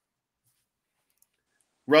know,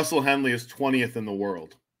 Russell Henley is 20th in the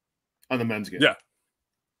world on the men's game. Yeah.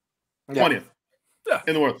 20th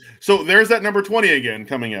in the world. So there's that number 20 again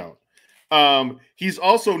coming out. He's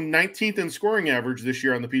also 19th in scoring average this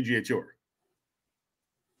year on the PGA Tour.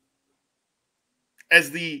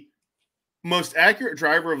 As the most accurate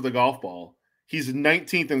driver of the golf ball, he's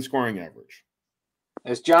 19th in scoring average.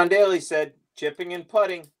 As John Daly said, chipping and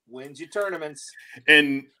putting wins you tournaments.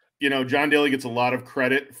 And, you know, John Daly gets a lot of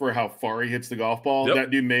credit for how far he hits the golf ball. Yep.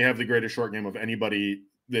 That dude may have the greatest short game of anybody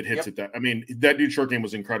that hits it. That, I mean, that dude's short game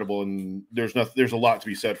was incredible, and there's a lot to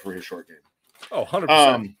be said for his short game. Oh,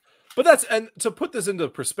 100%. But and to put this into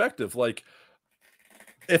perspective, like,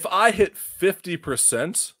 if I hit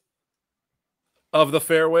 50% of the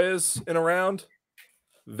fairways in a round,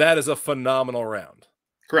 that is a phenomenal round.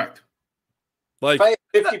 Correct. Like,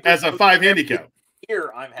 as a 5 handicap.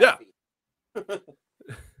 Here, I'm happy. Yeah.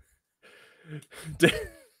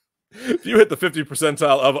 If you hit the 50th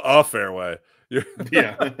percentile of a fairway, you're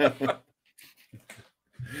yeah.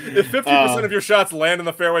 If 50% of your shots land in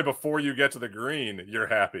the fairway before you get to the green, you're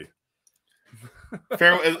happy.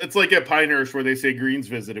 It's like at Pinehurst where they say greens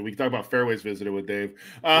visited. We can talk about fairways visited with Dave.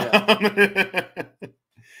 But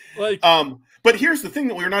here's the thing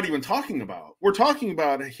that we're not even talking about. We're talking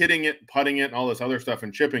about hitting it, putting it, and all this other stuff,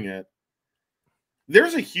 and chipping it.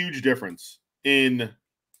 There's a huge difference in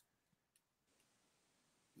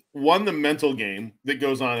the mental game that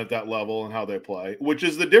goes on at that level and how they play, which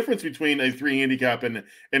is the difference between a 3 handicap and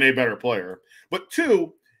a better player. But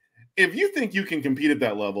 2, if you think you can compete at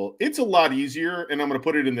that level, it's a lot easier, and I'm going to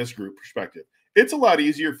put it in this group perspective. It's a lot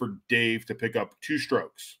easier for Dave to pick up 2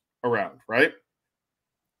 strokes around, right?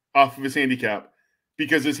 Off of his handicap,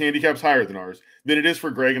 because his handicap's higher than ours, than it is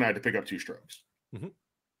for Greg and I to pick up 2 strokes. Mm-hmm.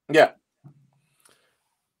 Yeah.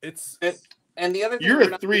 And the other thing, you're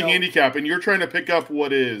a 3 handicap, and you're trying to pick up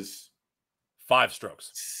what is 5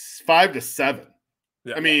 strokes, 5 to 7.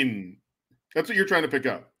 Yeah. I mean, that's what you're trying to pick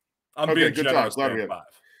up. I'm being generous. Glad we have 5.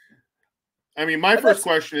 I mean, my first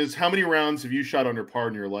question is, how many rounds have you shot under par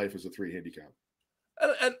in your life as a 3 handicap?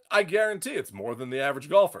 And I guarantee it's more than the average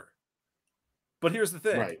golfer. But here's the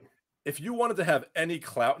thing. Right. If you wanted to have any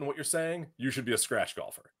clout in what you're saying, you should be a scratch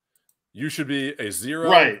golfer. You should be a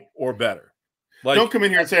 0 or better. Like, don't come in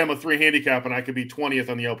here and say I'm a 3 handicap and I could be 20th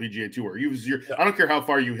on the LPGA Tour. I don't care how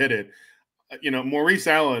far you hit it. You know, Maurice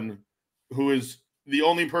Allen, who is the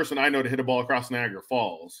only person I know to hit a ball across Niagara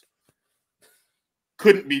Falls,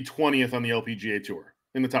 couldn't be 20th on the LPGA Tour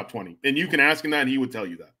in the top 20. And you can ask him that, and he would tell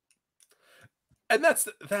you that. And that's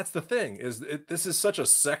the thing, is this is such a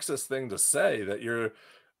sexist thing to say, that you're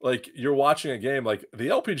watching a game. Like, the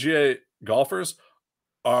LPGA golfers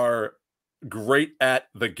are great at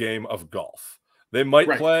the game of golf. They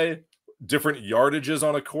might play different yardages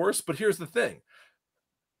on a course, but here's the thing.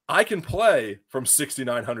 I can play from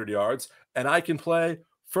 6,900 yards, and I can play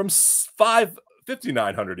from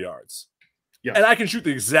 5,900 yards. Yeah. And I can shoot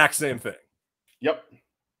the exact same thing. Yep.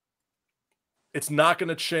 It's not going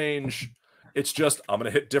to change. It's just I'm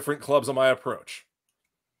going to hit different clubs on my approach.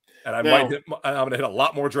 And I'm going to hit a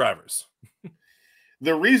lot more drivers.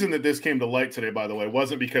 The reason that this came to light today, by the way,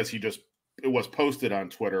 wasn't because it was posted on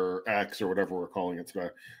Twitter or X or whatever we're calling it today.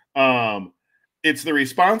 It's the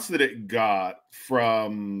response that it got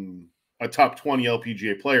from a top 20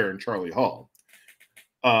 LPGA player in Charlie Hall,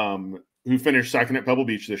 who finished 2nd at Pebble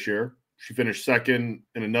Beach this year. She finished 2nd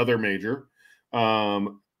in another major.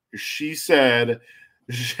 She said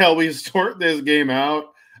Shall we sort this game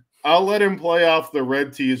out? I'll let him play off the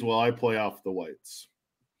red tees while I play off the whites.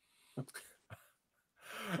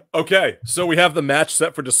 Okay, so we have the match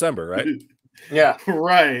set for December, right? Yeah.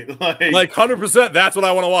 Right. Like 100%, that's what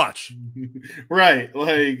I want to watch. Right.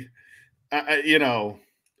 Like, you know,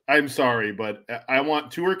 I'm sorry, but I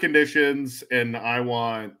want tour conditions and I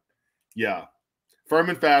want, firm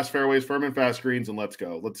and fast fairways, firm and fast greens, and let's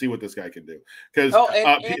go. Let's see what this guy can do. Because,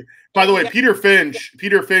 by the way, Peter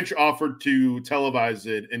Finch offered to televise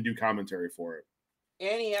it and do commentary for it.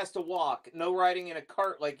 And he has to walk. No riding in a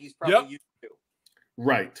cart like he's probably used to.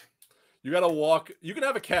 Right. You got to walk. You can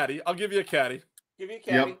have a caddy. I'll give you a caddy. Give you a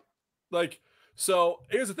caddy. Yep. Like, so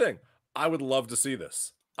here's the thing. I would love to see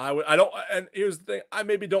this. And here's the thing. I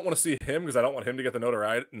maybe don't want to see him because I don't want him to get the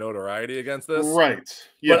notoriety against this. Right.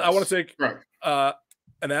 Yes. But I want to take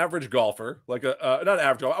an average golfer, like not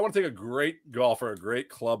average golfer. I want to take a great golfer, a great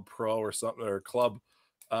club pro or something, or club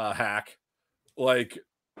hack, like,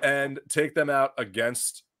 and take them out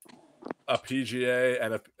against a PGA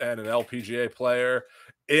and an LPGA player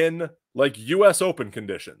in like US Open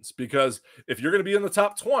conditions. Because if you're going to be in the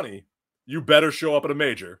top 20, you better show up at a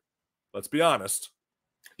major. Let's be honest.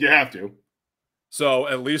 You have to. So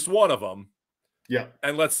at least one of them. Yeah.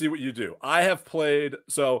 And let's see what you do. I have played.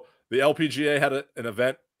 So the LPGA had an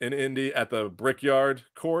event in Indy at the Brickyard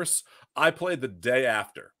course. I played the day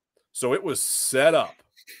after. So it was set up.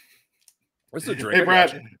 What's the drink? Hey,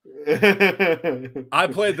 Brad. I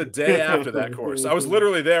played the day after that course. I was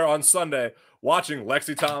literally there on Sunday watching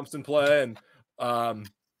Lexi Thompson play, and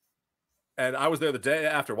I was there the day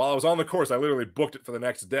after. While I was on the course, I literally booked it for the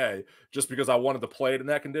next day just because I wanted to play it in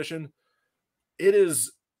that condition. It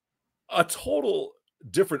is a total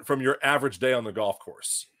different from your average day on the golf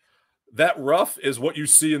course. That rough is what you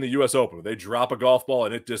see in the US Open. They drop a golf ball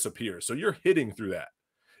and it disappears. So you're hitting through that.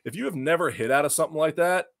 If you have never hit out of something like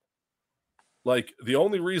that, like the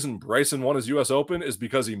only reason Bryson won his US Open is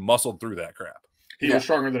because he muscled through that crap. He was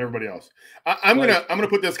stronger than everybody else. I'm gonna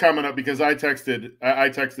put this comment up because I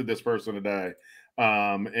texted this person today,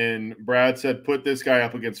 and Brad said put this guy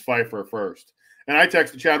up against Pfeiffer first. And I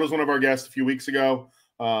texted Chad was one of our guests a few weeks ago.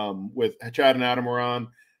 With Chad and Adam were on.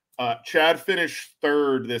 Chad finished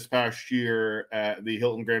third this past year at the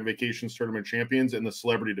Hilton Grand Vacations Tournament Champions in the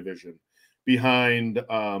celebrity division, behind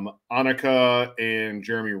Annika and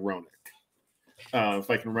Jeremy Roenick.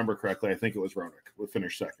 If I can remember correctly, I think it was Roenick would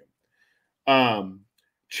finish second.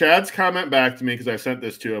 Chad's comment back to me, because I sent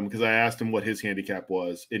this to him because I asked him what his handicap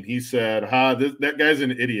was, and he said, that guy's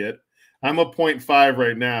an idiot. I'm a 0.5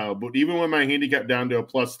 right now, but even when my handicap down to a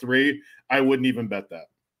 +3, I wouldn't even bet that.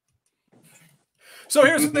 So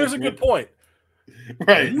there's a good point.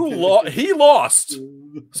 Right. He lost.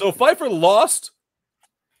 So Pfeiffer lost.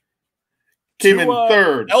 Came in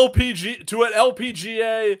third. To an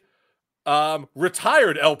LPGA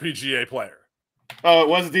retired LPGA player. Oh, it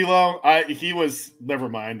was D'Lo. He was. Never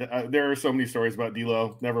mind. There are so many stories about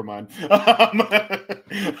D'Lo. Never mind.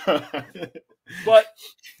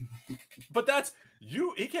 But that's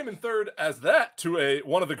you. He came in third as that to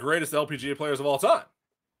one of the greatest LPGA players of all time,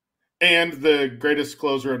 and the greatest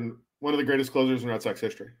closer and one of the greatest closers in Red Sox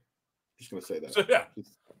history. Just gonna say that. So, yeah.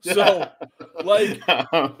 So like,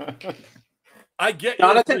 I get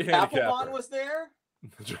Jonathan Papelbon was there.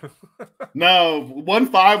 No,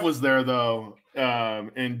 1.5 was there though,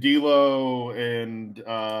 and D'Lo and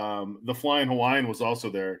the Flying Hawaiian was also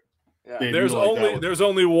there. Yeah. There's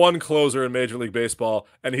only one closer in Major League Baseball,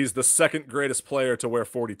 and he's the second greatest player to wear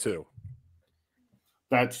 42.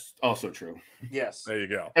 That's also true. Yes, there you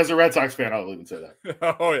go. As a Red Sox fan, I'll even say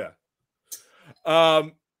that. Oh yeah.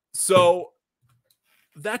 So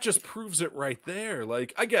that just proves it right there.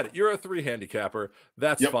 Like, I get it. You're a 3 handicapper.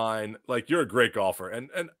 That's fine. Like, you're a great golfer. And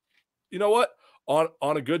you know what?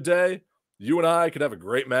 On a good day, you and I could have a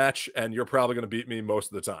great match, and you're probably going to beat me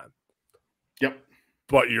most of the time. Yep.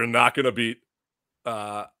 But you're not going to beat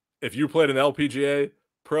if you played an LPGA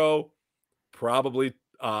pro probably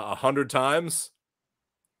 100 times,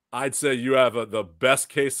 I'd say you have the best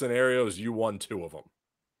case scenario is you won 2 of them.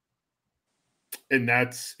 And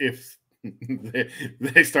that's if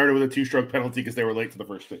they started with a 2-stroke penalty because they were late to the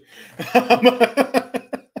first tee.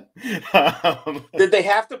 Did they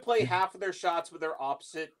have to play half of their shots with their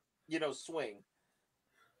opposite, swing?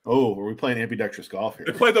 Oh, are we playing ambidextrous golf here?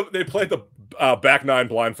 They played the back 9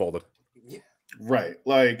 blindfolded. Yeah. Right.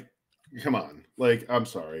 Like, come on. Like, I'm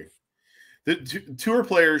sorry. The tour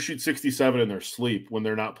players shoot 67 in their sleep when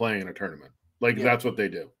they're not playing in a tournament. Like, that's what they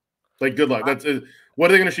do. Like, good luck. That's what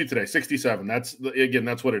are they going to shoot today? 67. That's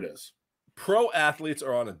what it is. Pro athletes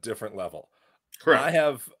are on a different level. Correct. I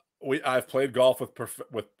have I've played golf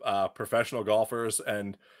with professional golfers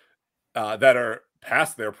and that are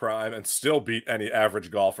past their prime and still beat any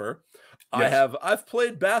average golfer. Yes. I've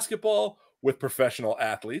played basketball with professional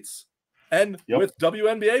athletes and with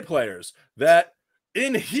WNBA players that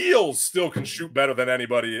in heels still can shoot better than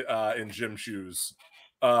anybody in gym shoes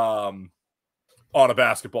on a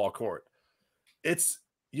basketball court.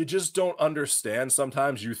 You just don't understand.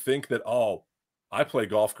 Sometimes you think that, oh, I play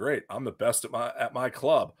golf great. I'm the best at my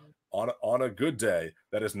club. On a good day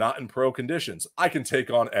that is not in pro conditions, I can take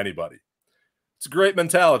on anybody. It's a great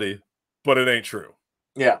mentality, but it ain't true.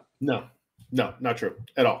 Yeah. No, not true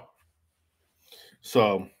at all.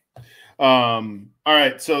 So, all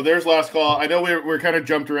right. So there's last call. I know we're kind of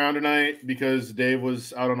jumped around tonight because Dave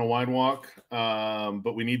was out on a wine walk,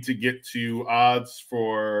 but we need to get to odds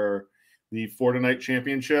for the Fortinet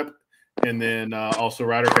Championship and then also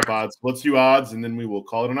Ryder Cup odds. Let's do odds, and then we will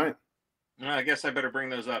call it a night. I guess I better bring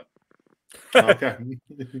those up. Okay.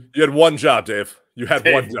 You had one job, Dave. You had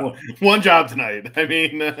one job. One job tonight. I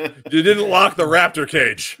mean, you didn't lock the raptor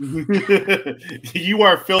cage. You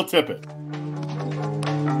are Phil Tippett.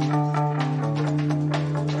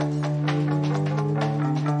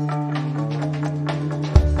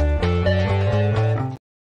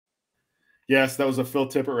 Yes, that was a Phil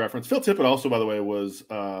Tippett reference. Phil Tippett also, by the way, was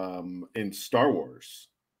in Star Wars.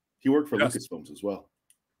 He worked for Lucasfilms as well.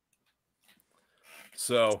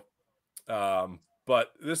 So,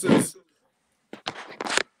 but this is,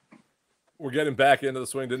 we're getting back into the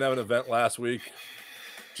swing. Didn't have an event last week.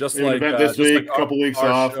 Just like event this week, a couple weeks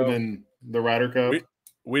off, and then the Ryder Cup.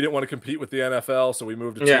 We didn't want to compete with the NFL, so we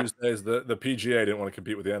moved to Tuesdays. The PGA didn't want to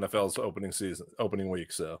compete with the NFL's opening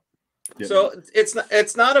week. So it's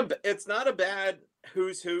not a bad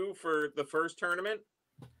who's who for the first tournament.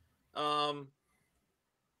 No,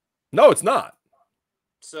 it's not.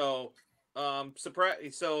 So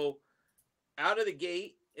surprise. So out of the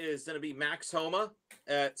gate is going to be Max Homa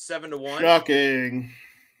at 7-1. Shocking.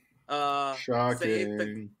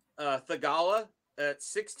 Shocking. Thagala at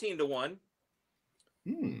 16-1.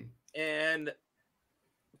 And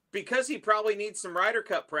because he probably needs some Ryder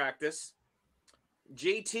Cup practice,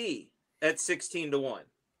 JT at 16-1.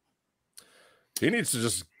 He needs to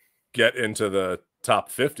just get into the top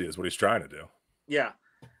 50 is what he's trying to do. Yeah.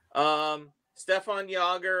 Stefan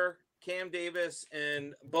Yager, Cam Davis,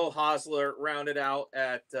 and Bo Hosler rounded out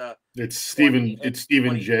at it's Steven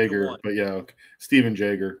Jager, but yeah, okay. Steven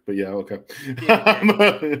Jager, but yeah, okay.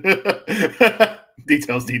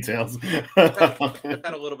 Details. I've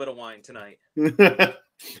had a little bit of wine tonight.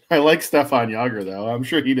 I like Stefan Yager though. I'm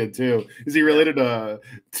sure he did too. Is he related to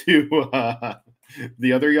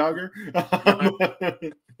the other Yager?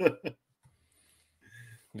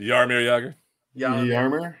 Jaromir Jagr?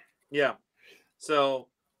 Jaromir? Yeah. So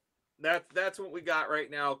that's what we got right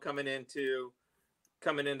now coming into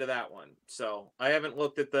that one. So I haven't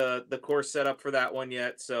looked at the course setup for that one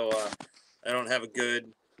yet, so I don't have a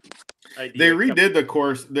good idea. They redid the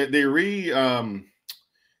course.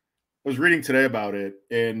 I was reading today about it,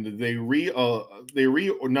 and they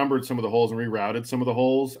renumbered some of the holes and rerouted some of the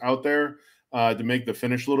holes out there to make the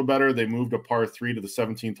finish a little better. They moved a par 3 to the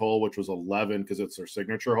 17th hole, which was 11 because it's their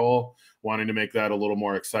signature hole, wanting to make that a little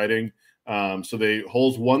more exciting. So they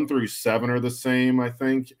holes 1 through 7 are the same, I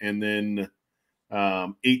think, and then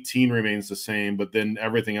 18 remains the same, but then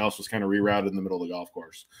everything else was kind of rerouted in the middle of the golf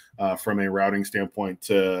course from a routing standpoint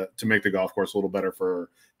to make the golf course a little better for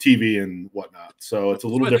TV and whatnot. So it's a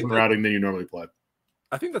little different routing than you normally play.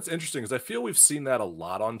 I think that's interesting because I feel we've seen that a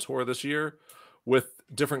lot on tour this year with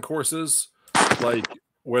different courses, like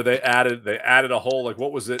where they added a hole. Like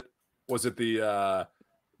what was it? Was it the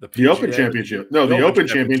Open Championship? No, the Open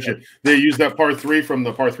Championship. They used that par 3 from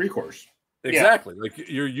the par 3 course. Exactly. Yeah. Like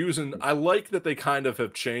you're using, I like that they kind of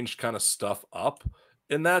have changed kind of stuff up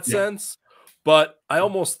in that sense, but I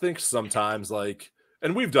almost think sometimes like,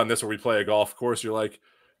 and we've done this where we play a golf course, you're like,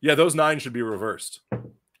 yeah, those 9 should be reversed.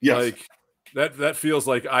 Yes. Like that feels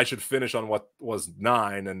like I should finish on what was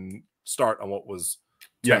 9 and start on what was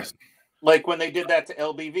 10. Yes. Like when they did that to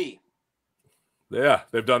LBV. Yeah,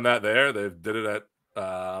 they've done that there. They did it at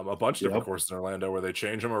a bunch of different courses in Orlando where they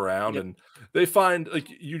change them around and they find like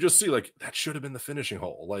you just see like that should have been the finishing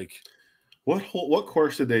hole. Like what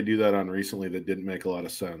course did they do that on recently that didn't make a lot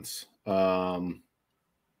of sense?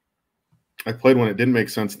 I played when it didn't make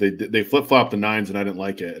sense. They flip flopped the 9s and I didn't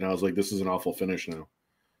like it, and I was like, this is an awful finish now.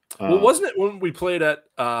 Well, wasn't it when we played at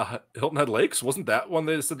Hilton Head Lakes? Wasn't that one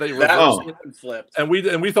they said they flipped? And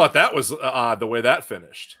we thought that was odd the way that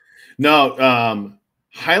finished. No,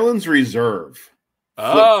 Highlands Reserve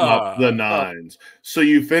flip flop the 9s, so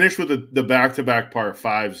you finish with the back-to-back par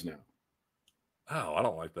 5s now. Oh, I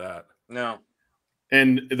don't like that. No.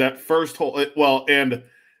 And that first hole, and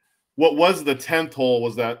what was the 10th hole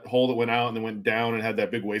was that hole that went out and then went down and had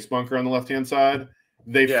that big waste bunker on the left-hand side.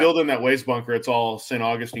 They filled in that waste bunker. It's all St.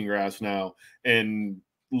 Augustine grass now. And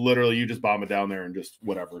literally you just bomb it down there and just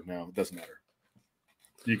whatever now. It doesn't matter.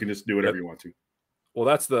 You can just do whatever you want to. Well,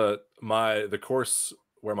 that's the course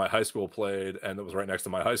where my high school played, and it was right next to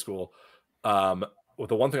my high school. Well,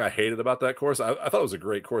 the one thing I hated about that course, I thought it was a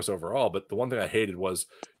great course overall, but the one thing I hated was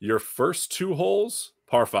your first 2 holes,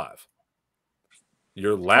 par 5.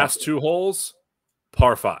 Your last 2 holes,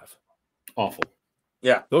 par 5. Awful.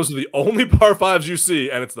 Yeah. Those are the only par 5s you see,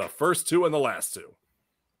 and it's the first 2 and the last 2.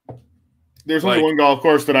 There's only one golf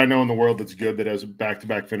course that I know in the world that's good that has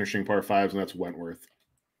back-to-back finishing par 5s, and that's Wentworth.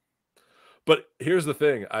 But here's the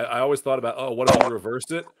thing. I always thought about, what if you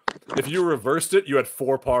reversed it? If you reversed it, you had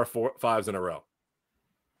 4 par 5s in a row.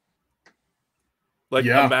 Like,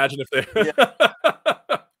 imagine if they...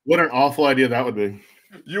 What an awful idea that would be.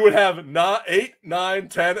 You would have 8, 9,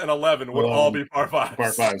 10, and 11 would all be par 5s.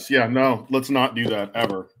 Par 5s. Yeah, no, let's not do that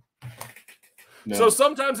ever. No. So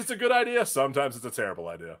sometimes it's a good idea. Sometimes it's a terrible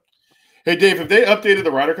idea. Hey, Dave, have they updated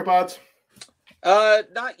the Ryder Cup odds?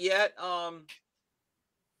 Not yet.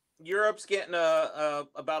 Europe's getting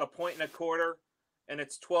about 1.25, and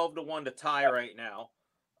it's 12-1 to tie right now.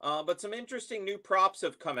 But some interesting new props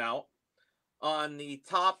have come out on the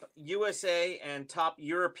top USA and top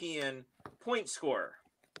European point scorer.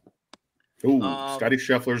 Ooh, Scotty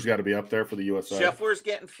Scheffler's got to be up there for the USA. Scheffler's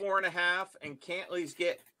getting 4.5, and Cantley's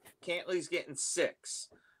getting 6.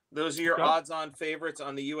 Those are your odds-on favorites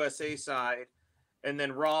on the USA side, and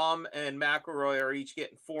then Rahm and McIlroy are each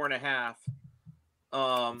getting 4.5.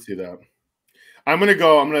 See that. I'm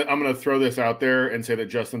gonna throw this out there and say that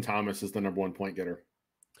Justin Thomas is the #1 point getter.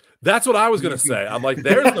 That's what I was gonna say. I'm like,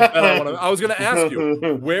 there's the bet I was gonna ask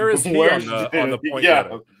you, where is he on the point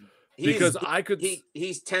getter? Because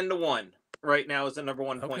he's 10-1 right now as the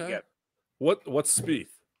 #1 point getter. What's Spieth?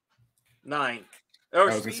 9. I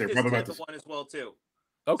was gonna say probably 10-1 as well too.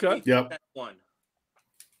 Okay. Yep. 10-1.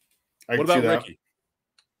 What about Ricky?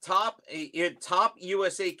 Top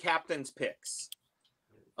USA captains picks.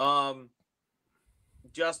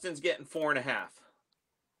 Justin's getting 4.5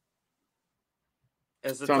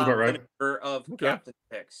 as the top finisher of captain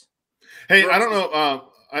picks. Hey, I don't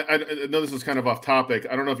know. I know this is kind of off topic.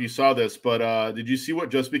 I don't know if you saw this, but did you see what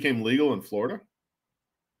just became legal in Florida?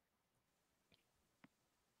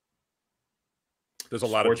 There's a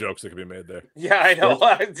lot of jokes that could be made there. Yeah, I know.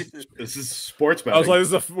 This is sports betting. I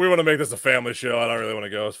was like, we want to make this a family show. I don't really want to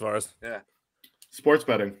go as far as sports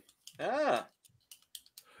betting.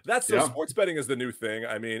 That's sports betting is the new thing.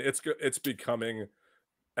 I mean, it's becoming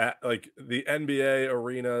like the NBA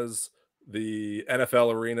arenas, the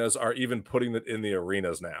NFL arenas are even putting it in the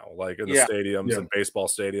arenas now, like in the stadiums and baseball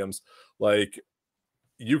stadiums. Like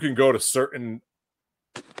you can go to certain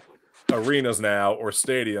arenas now or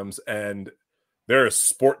stadiums and there is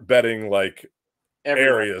sport betting like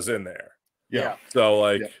areas in there. Yeah. So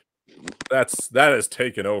like that has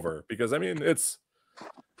taken over because I mean it's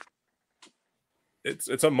a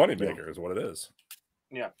moneymaker is what it is.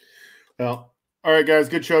 Yeah. Well, all right, guys.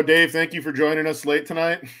 Good show. Dave, thank you for joining us late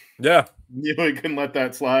tonight. Yeah. We couldn't let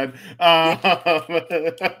that slide.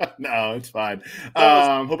 No, it's fine.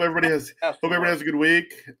 Hope everybody has a good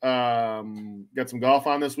week. Got some golf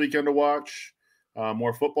on this weekend to watch.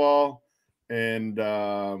 More football and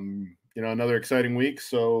another exciting week.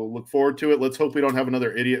 So look forward to it. Let's hope we don't have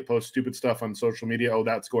another idiot post stupid stuff on social media. Oh,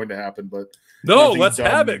 that's going to happen, but no, let's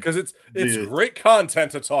have it because it's great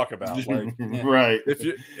content to talk about. Like, right.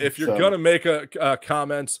 If you're gonna make a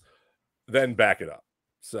comment, then back it up.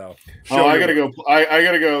 So I gotta go. I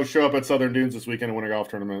gotta go show up at Southern Dunes this weekend and win a golf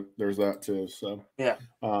tournament. There's that too. So yeah.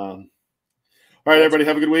 All right, everybody,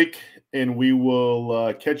 have a good week, and we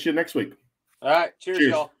will catch you next week. All right, cheers.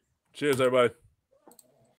 Y'all. Cheers, everybody.